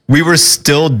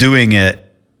doing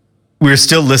it. We were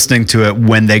still listening to it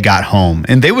when they got home,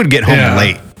 and they would get home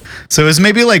late. So it was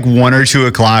maybe like 1 or 2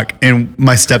 o'clock, and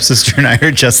my stepsister and I are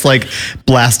just like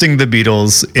blasting the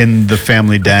Beatles in the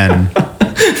family den.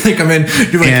 They come in,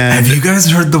 you're like, have you guys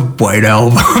heard the White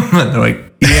Album? And they're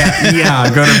like, yeah,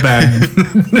 go to bed.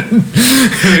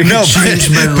 No, change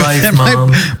my life,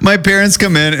 Mom. My parents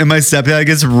come in, and my stepdad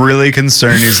gets really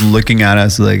concerned. He's looking at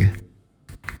us like,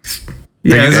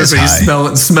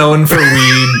 he's smelling for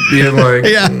weed. You're like,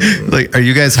 like, are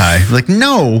you guys high? Like,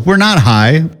 no, we're not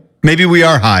high. Maybe we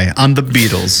are high on the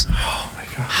Beatles. Oh my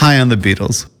God. High on the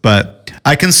Beatles. But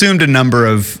I consumed a number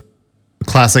of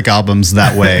classic albums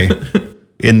that way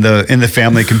in the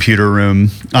family computer room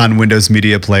on Windows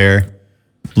Media Player,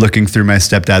 looking through my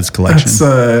stepdad's collection.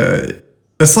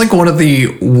 That's like one of the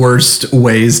worst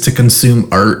ways to consume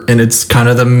art, and it's kind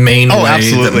of the main way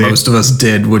that most of us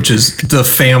did, which is the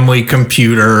family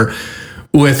computer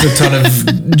with a ton of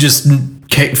just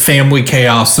family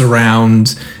chaos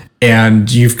around.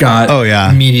 And you've got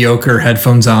mediocre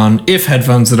headphones on, if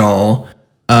headphones at all.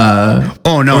 Those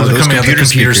coming out the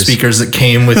computer speakers that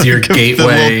came with your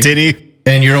gateway.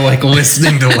 And you're like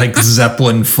listening to like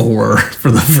Zeppelin 4 for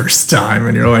the first time,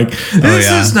 and you're like, "This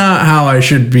is not how I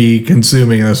should be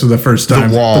consuming this for the first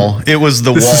time." The wall. It was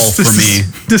the wall for me.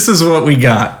 This is what we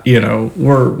got. You know,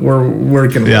 we're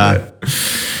working with it.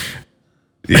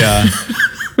 Yeah.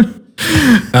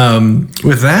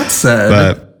 With that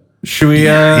said. Should we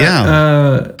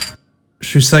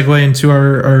segue into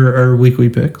our weekly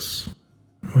picks?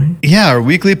 Yeah, our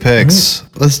weekly picks.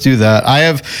 Right. Let's do that. I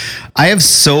have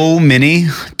so many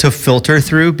to filter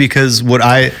through because what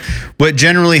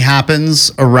generally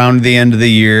happens around the end of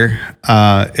the year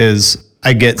is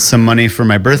I get some money for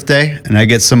my birthday and I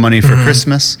get some money for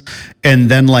Christmas, and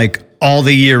then like all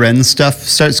the year-end stuff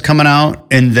starts coming out,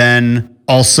 and then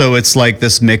also it's like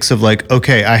this mix of like,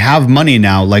 okay, I have money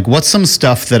now. Like, what's some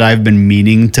stuff that I've been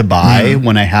meaning to buy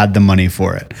when I had the money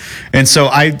for it? And so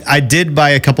I did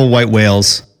buy a couple white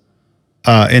whales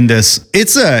in this.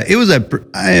 I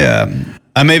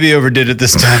maybe overdid it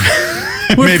this time.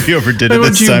 Maybe overdid it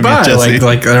this time. Buy?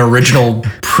 Like an original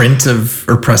print of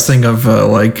or pressing of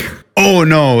like. Oh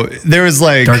no, there was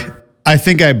like I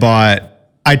think I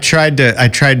tried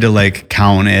to like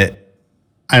count it.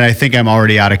 And I think I'm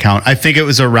already out of count. I think it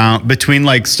was around between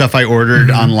like stuff I ordered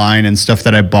online and stuff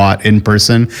that I bought in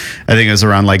person. I think it was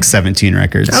around like 17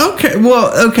 records. Okay.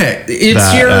 Well, okay.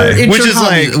 It's your hobby.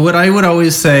 Like what I would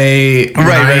always say.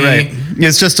 Right.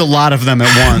 It's just a lot of them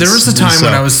at once. There was a time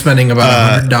when I was spending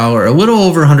about $100, a little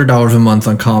over $100 a month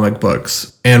on comic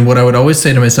books. And what I would always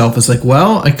say to myself is like,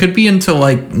 well, I could be into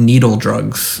like needle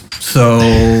drugs. So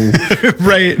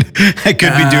right. I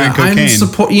could be doing cocaine.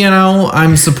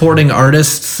 I'm supporting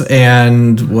artists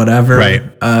and whatever. Right.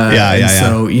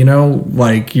 So,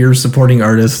 like you're supporting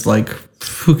artists, like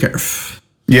who cares?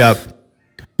 Yep.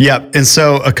 Yep. And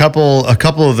so a couple of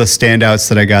the standouts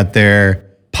that I got there,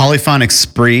 Polyphonic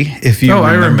Spree, if you remember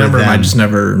I remember them. I just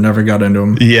never got into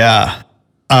them. Yeah.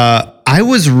 I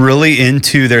was really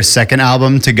into their second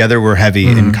album, Together We're Heavy,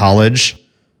 in college.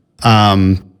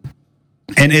 And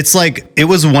it's like, it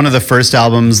was one of the first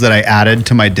albums that I added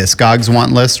to my Discogs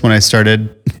want list when I started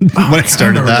that.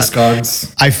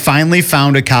 Discogs. I finally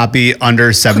found a copy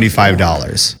under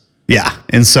 $75. Yeah.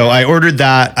 And so I ordered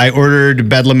that. I ordered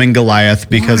Bedlam and Goliath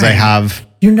because I have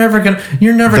You're never gonna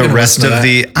the rest of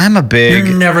the, I'm a big,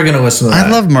 You're never gonna listen to that. I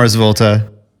love Mars Volta.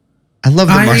 I love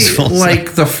the Mars Volta.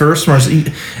 Like the first Mars.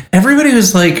 Everybody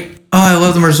was like, "Oh, I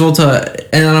love the Mars Volta,"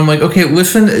 and I'm like, "Okay,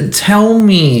 listen. Tell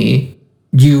me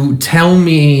you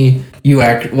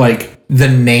act like the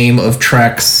name of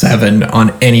track 7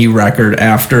 on any record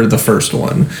after the first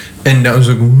one." And I was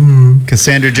like,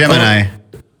 Cassandra Gemini.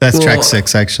 That's track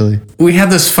 6, actually. We had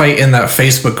this fight in that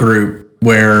Facebook group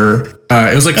where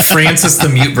it was like Francis the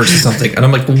Mute versus something, and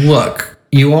I'm like, "Look,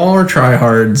 you all are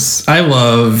tryhards. I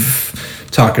love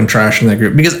talking trash in that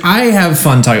group because I have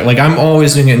fun talking. Like I'm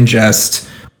always doing it in jest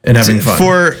and having fun."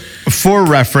 For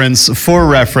reference,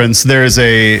 there's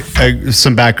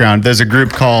some background. There's a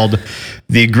group called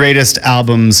the Greatest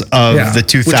Albums of the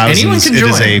 2000s. Anyone can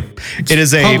join. It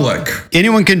is a public.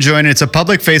 Anyone can join. It's a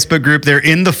public Facebook group. They're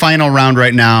in the final round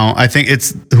right now. I think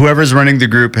it's whoever's running the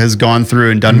group has gone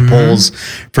through and done polls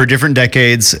for different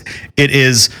decades. It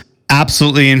is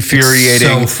absolutely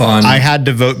infuriating. It's so fun. I had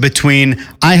to vote between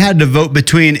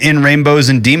In Rainbows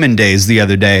and Demon Days the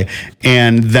other day,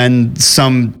 and then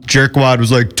some jerkwad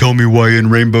was like, "Tell me why In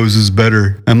Rainbows is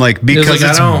better." I'm like, "Because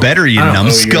it's better, you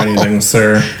numbskull." Anything,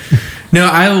 sir. No,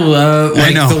 I love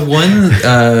the one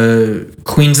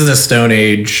Queens of the Stone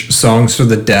Age Songs for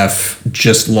the Deaf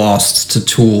just lost to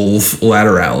Tool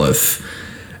Lateralith,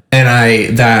 and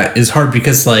that is hard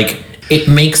because like. It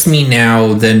makes me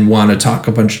now then want to talk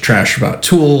a bunch of trash about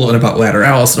Tool and about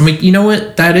Lateralus. I'm like, you know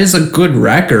what? That is a good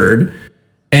record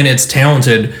and it's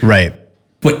talented. Right.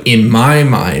 But in my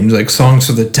mind, like Songs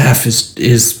for the Deaf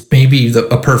is maybe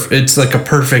it's like a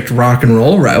perfect rock and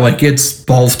roll ride. Like it's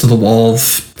balls to the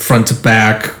walls, front to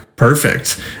back,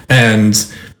 perfect.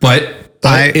 But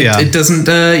it doesn't,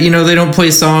 they don't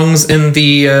play songs in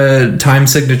the time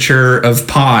signature of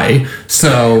pi,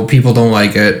 so people don't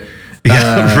like it.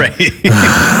 Yeah, right.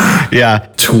 Yeah.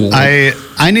 Tool.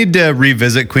 I need to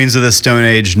revisit Queens of the Stone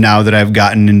Age now that I've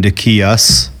gotten into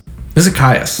Kios. Is it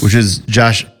Caius? Which is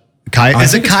Josh.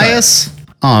 Is it Caius?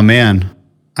 Oh, man.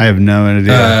 I have no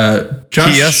idea.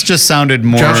 Kios just sounded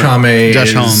more. Josh Homme.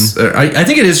 I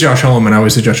think it is Josh Homme, and I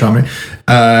always say Josh Homme.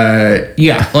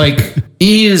 Yeah, like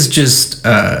he is just.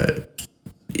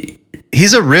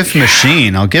 He's a riff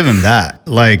machine. I'll give him that.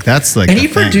 Like that's like, and he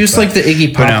produced like the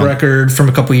Iggy Pop record from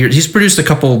a couple years. He's produced a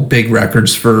couple big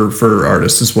records for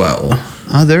artists as well.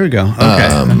 Oh, there we go.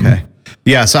 Okay.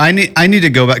 Yeah. So I need to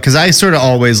go back because I sort of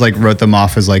always like wrote them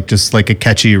off as like just like a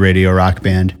catchy radio rock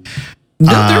band.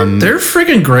 No, they're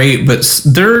freaking great, but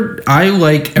I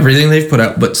like everything they've put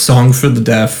out. But Song for the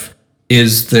Deaf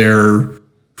is their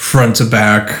front to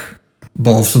back.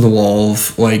 Balls to the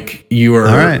walls, like you are.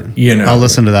 All right. I'll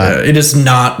listen to that. It is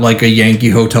not like a Yankee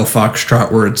Hotel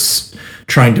Foxtrot where it's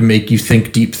trying to make you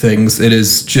think deep things. It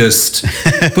is just,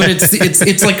 but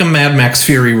it's like a Mad Max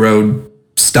Fury Road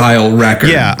style record.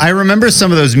 Yeah, I remember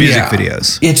some of those music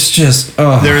videos. It's just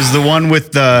there's the one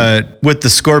with the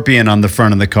scorpion on the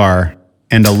front of the car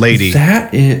and a lady.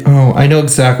 That is. Oh, I know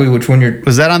exactly which one you're.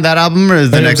 Was that on that album or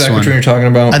the next one? Which one you're talking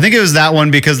about? I think it was that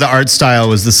one because the art style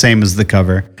was the same as the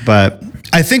cover. But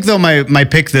I think though my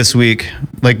pick this week,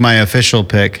 like my official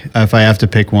pick, if I have to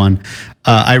pick one,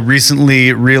 I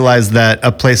recently realized that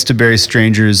A Place to Bury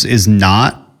Strangers is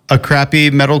not a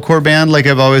crappy metalcore band like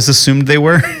I've always assumed they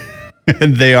were.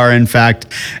 They are in fact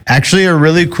actually a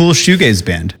really cool shoegaze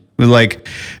band. Like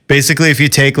basically if you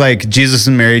take like Jesus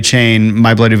and Mary Chain,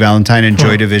 My Bloody Valentine and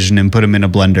Joy Division and put them in a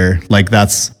blender, like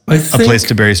that's A Place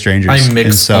to Bury Strangers. I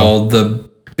mix all the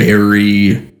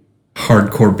Barry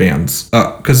hardcore bands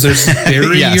because there's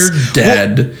Bury You're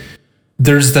Dead. Well,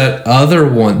 there's that other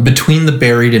one, Between the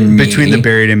Buried and Me. Between the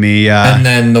Buried and Me, yeah. And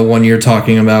then the one you're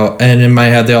talking about. And in my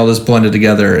head, they all just blended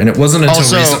together. And it wasn't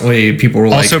until recently people were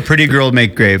like... Also, Pretty Girl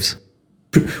Make Graves.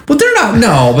 Well, they're not.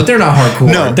 No, but they're not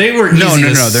hardcore. No, they were. No,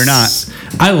 they're not.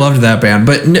 I loved that band,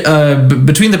 but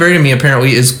Between the Buried and Me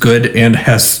apparently is good and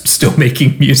has still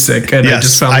making music. And yes, I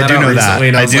just found that out recently.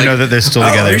 And I do know that they're still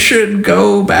together. I should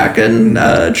go back and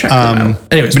check them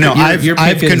out. Anyways, no,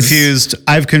 I've confused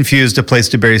A Place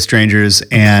to Bury Strangers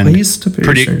and Place to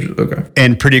Bury Strangers. Okay.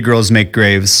 And Pretty Girls Make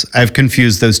Graves. I've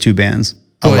confused those two bands.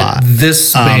 a lot.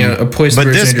 This band, A Place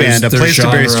to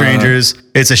Bury Strangers,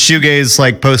 it's a shoegaze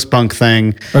like post-punk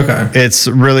thing. Okay. It's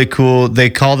really cool. They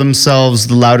call themselves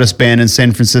the loudest band in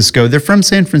San Francisco. They're from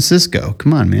San Francisco.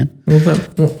 Come on, man.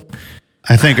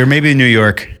 I think, or maybe New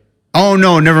York. Oh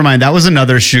no, never mind. That was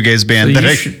another shoegaze band. So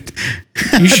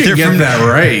you should get that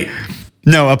right.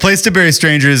 No, A Place to Bury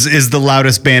Strangers is the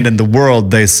loudest band in the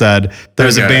world, they said.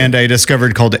 There's a band I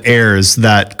discovered called Airs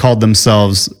that called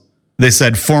themselves, they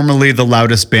said, formerly the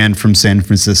loudest band from San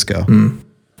Francisco.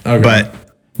 Okay.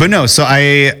 But no, so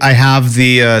I have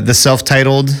the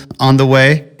self-titled on the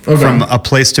way from A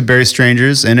Place to Bury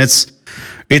Strangers, and it's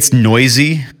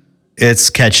noisy,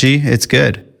 it's catchy, it's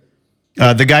good.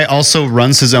 The guy also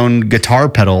runs his own guitar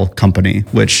pedal company,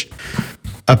 which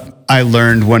I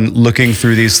learned when looking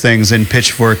through these things, and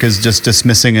Pitchfork is just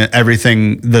dismissing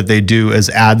everything that they do as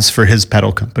ads for his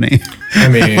pedal company. I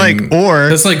mean,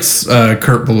 that's like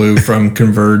Kurt Ballou from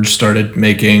Converge started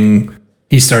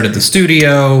the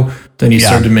studio, then he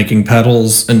started making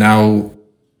pedals, and now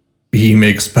he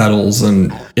makes pedals,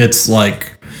 and it's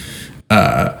like,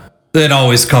 it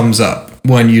always comes up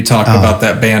when you talk about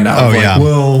that band out.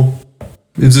 Well,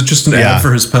 is it just an ad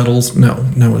for his pedals? No,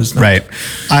 it's not. Right.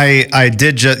 I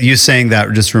did you saying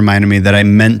that just reminded me that I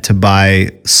meant to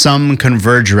buy some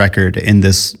Converge record in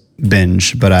this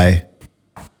binge, but I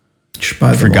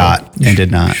forgot and did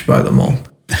not. You should buy them all.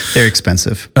 They're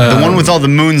expensive. The one with all the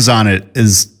moons on it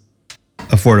is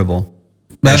affordable.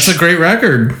 That's a great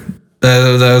record.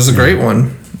 That was a great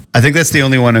one. I think that's the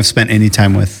only one I've spent any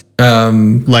time with.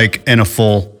 Like in a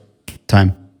full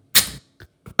time.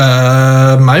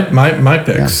 My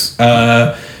picks.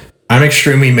 Yeah. I'm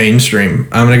extremely mainstream.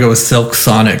 I'm gonna go with Silk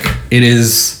Sonic. It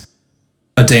is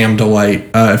a damn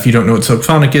delight. If you don't know what Silk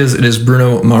Sonic is, it is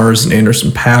Bruno Mars and Anderson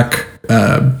 .Paak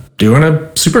doing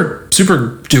a super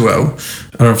duo.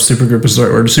 I don't know if super group is the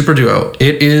right word. Super duo.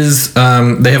 It is. They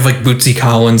have like Bootsy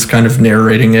Collins kind of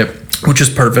narrating it, which is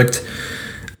perfect.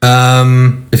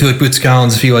 If you like Bootsy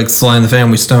Collins, if you like Sly and the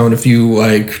Family Stone, if you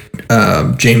like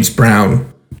James Brown,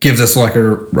 give this like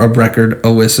a record a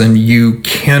listen. You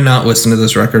cannot listen to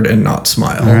this record and not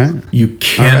smile. Right. You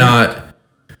cannot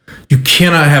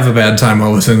have a bad time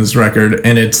while listening to this record.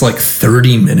 And it's like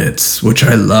 30 minutes, which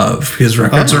I love. His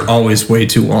records are always way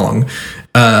too long.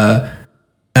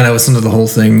 And I listened to the whole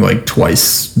thing like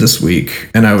twice this week,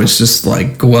 and I was just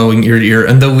like glowing ear to ear.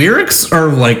 And the lyrics are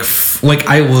like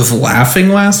I was laughing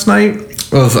last night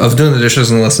of doing the dishes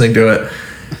and listening to it,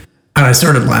 and I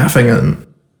started laughing, and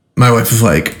my wife was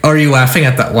like, "Are you laughing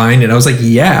at that line?" And I was like,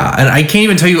 "Yeah." And I can't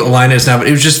even tell you what line it is now, but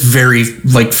it was just very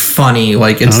like funny.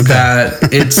 Like it's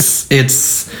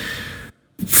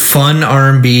fun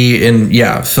R&B,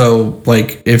 and so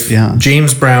like if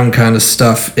James Brown kind of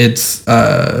stuff, it's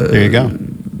there you go.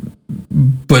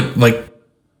 But like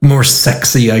more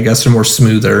sexy, I guess, or more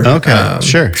smoother. Okay,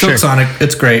 sure. Silk Sonic,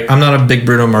 it's great. I'm not a big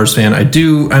Bruno Mars fan.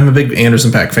 I'm a big Anderson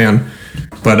 .Paak fan,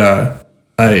 but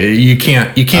you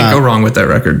can't go wrong with that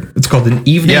record. It's called An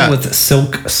Evening with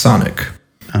Silk Sonic.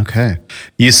 Okay.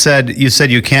 You said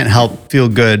you can't help feel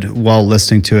good while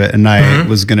listening to it, and I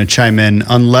was going to chime in.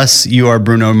 Unless you are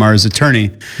Bruno Mars'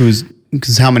 attorney,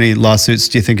 because how many lawsuits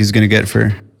do you think he's going to get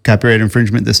for copyright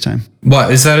infringement this time? What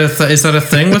is that a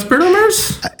thing with Bruno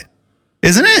Mars?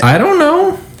 Isn't it? I don't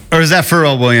know. Or is that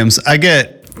Pharrell Williams?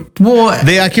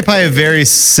 They occupy a very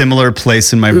similar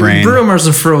place in my brain. Bruno Mars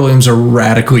and Pharrell Williams are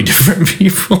radically different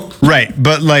people. Right,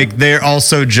 but like they're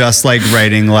also just like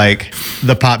writing like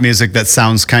the pop music that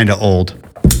sounds kind of old.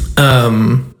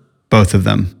 Both of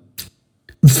them.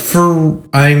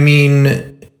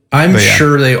 I'm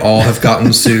sure they all have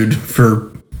gotten sued for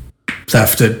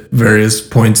theft at various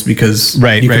points because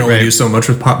you can only do so much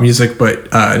with pop music.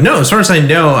 But no, as far as I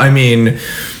know,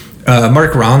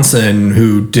 Mark Ronson,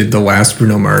 who did the last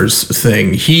Bruno Mars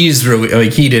thing, he's really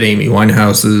like he did Amy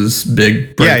Winehouse's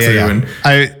big breakthrough. And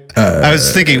I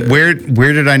was thinking, where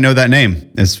did I know that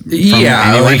name? It's from Amy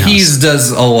Winehouse. He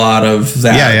does a lot of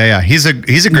that. Yeah. He's a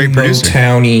great producer.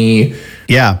 Motowny,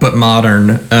 but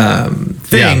modern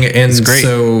thing, and great.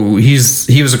 So he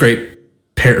was a great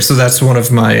pair. So that's one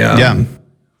of my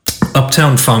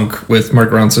Uptown Funk with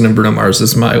Mark Ronson and Bruno Mars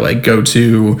is my like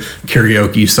go-to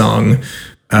karaoke song.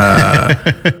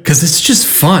 Because it's just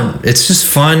fun. It's just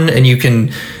fun, and you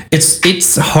can.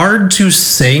 It's hard to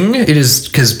sing. It is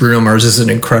because Bruno Mars is an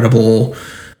incredible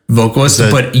vocalist,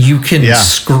 but you can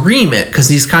scream it because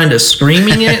he's kind of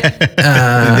screaming it.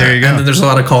 There you go. And then there's a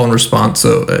lot of call and response,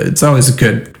 so it's always a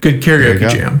good karaoke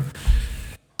jam.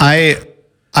 I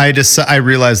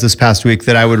realized this past week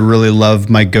that I would really love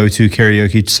my go-to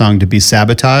karaoke song to be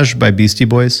 "Sabotage" by Beastie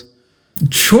Boys.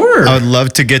 Sure. I would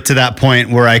love to get to that point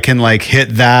where I can like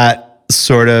hit that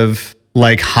sort of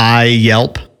like high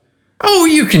yelp? Oh,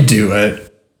 you can do it.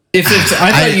 If it's,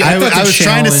 I was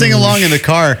trying to sing along in the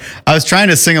car.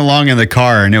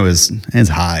 And it's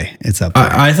high. It's up there.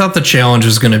 I thought the challenge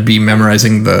was going to be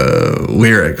memorizing the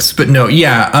lyrics, but no,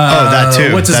 yeah. That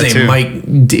too. What's his name? Too.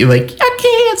 Mike D, like, I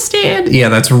can't stand. Yeah,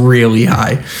 that's really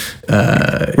high.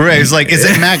 Right. It's like,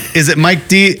 is it Mike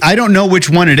D? I don't know which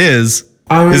one it is.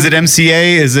 Is it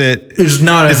MCA? Is it? It's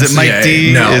not. Is MCA, it Mike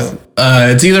D? No.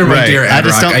 It's either Mike D or Ad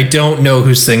Rock. I don't know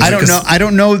who sings. I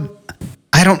don't know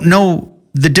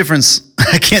the difference.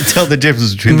 I can't tell the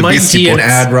difference between the Beastie Boys. Mike D and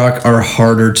Ad Rock are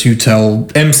harder to tell.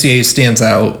 MCA stands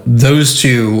out. Those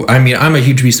two, I mean, I'm a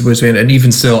huge Beastie Boys fan, and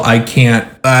even still, I can't.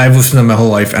 I've listened to them my whole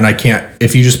life, and I can't.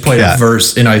 If you just play a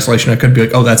verse in isolation, I could be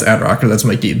like, oh, that's Ad Rock or that's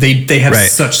Mike D. They have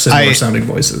such similar sounding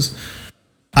voices.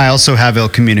 I also have Ill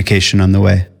Communication on the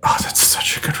way. Oh, that's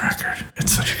such a good record.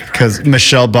 It's such a good record. Because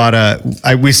Michelle bought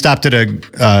we stopped at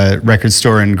a record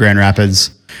store in Grand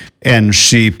Rapids, and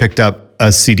she picked up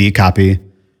a CD copy,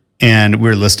 and we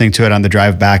were listening to it on the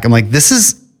drive back. I'm like, I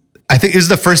think it was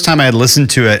the first time I had listened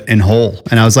to it in whole,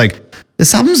 and I was like,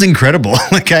 this album's incredible.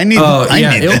 Like, I need Ill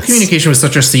Communication was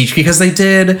such a siege because they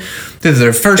did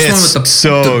their first one with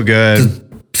the good.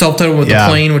 The self-titled with the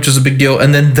plane, which is a big deal,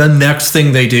 and then the next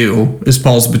thing they do is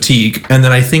Paul's Boutique, and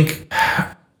then I think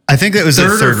it was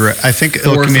the third. I think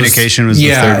Ill Communication was the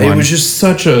third one. It was just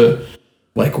such a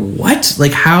like what?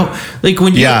 Like how? Like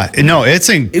when you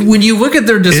when you look at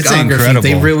their discography,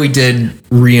 they really did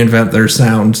reinvent their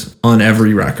sound on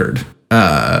every record.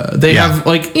 They have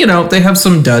they have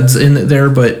some duds in there,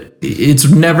 but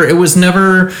it was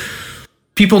never.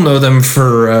 People know them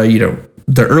for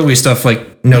the early stuff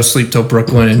like No Sleep Till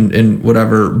Brooklyn and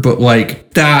whatever, but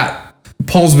like that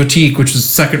Paul's Boutique, which is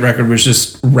the second record, was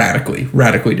just radically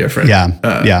different.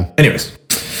 Anyways.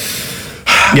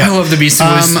 Yeah. I love the Beastie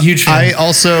Boys. Huge fan. I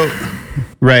also,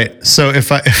 so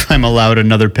if I'm allowed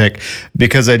another pick,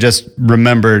 because I just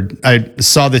remembered, I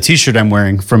saw the t-shirt I'm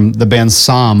wearing from the band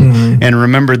Psalm, and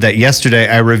remembered that yesterday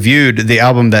I reviewed the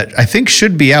album that I think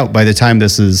should be out by the time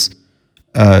this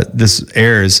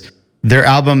airs. Their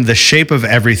album, The Shape of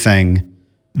Everything.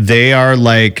 They are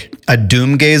like a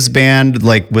doomgaze band,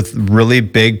 like with really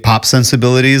big pop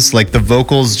sensibilities. Like the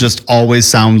vocals just always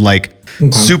sound like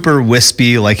super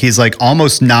wispy. Like he's like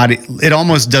it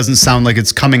almost doesn't sound like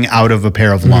it's coming out of a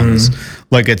pair of lungs.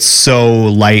 Like it's so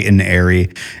light and airy.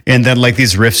 And then like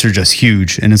these riffs are just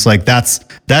huge. And it's like,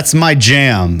 that's my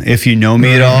jam. If you know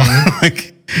me at all,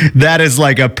 like that is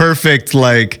like a perfect,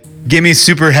 like, give me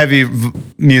super heavy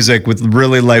music with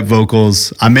really light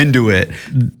vocals. I'm into it.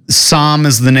 Psalm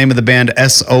is the name of the band.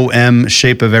 SOM,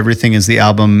 Shape of Everything is the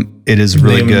album. It is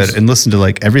really good. And listen to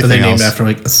like everything else. Are they named after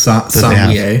like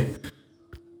Sommelier?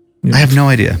 I have no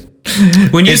idea.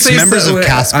 When you say members of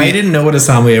Caspi, I didn't know what a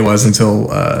sommelier was until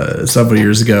several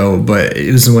years ago, but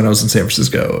it was when I was in San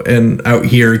Francisco and out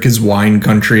here, because wine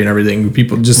country and everything,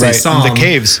 people just say Somm. The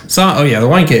caves. The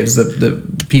wine caves that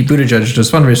Pete Buttigieg does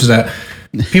fundraisers at.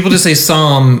 People just say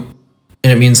Somm,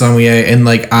 and it means sommelier, and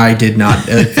like I did not.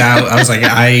 I was like,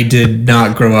 I did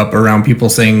not grow up around people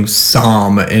saying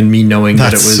Somm and me knowing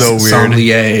that it was so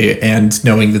sommelier and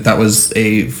knowing that was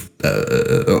a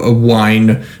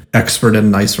wine expert in a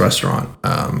nice restaurant.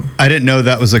 I didn't know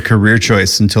that was a career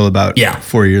choice until about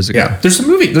 4 years ago. Yeah, there's a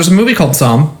movie called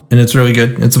Somm, and it's really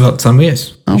good. It's about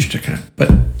sommeliers. You should check it out. But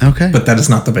that is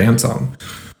not the band Somm.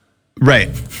 Right.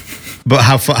 But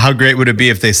how great would it be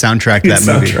if they soundtracked that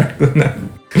movie?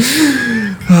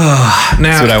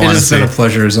 Now, what I want to say. It's been a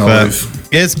pleasure as always.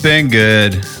 It's been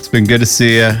good. It's been good to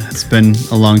see you. It's been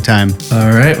a long time. All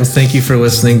right. Well, thank you for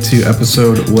listening to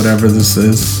episode whatever this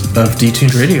is of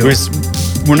Detuned Radio.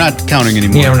 We're not counting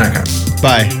anymore. Yeah, we're not counting.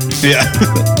 Bye. Yeah.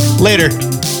 Later.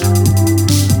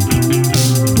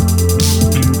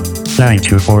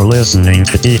 Thank you for listening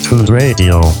to Detuned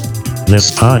Radio.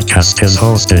 This podcast is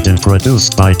hosted and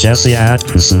produced by Jesse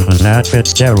Atkinson and Matt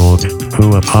Fitzgerald,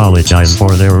 who apologize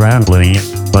for their rambling,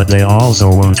 but they also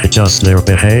won't adjust their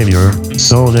behavior,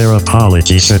 so their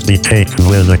apology should be taken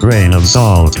with a grain of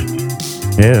salt.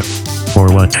 If,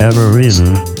 for whatever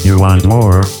reason, you want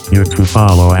more, you can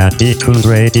follow at Detuned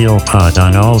Radio Pod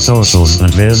on all socials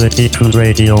and visit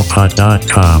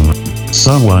detunedradiopod.com.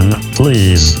 Someone,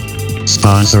 please,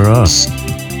 sponsor us.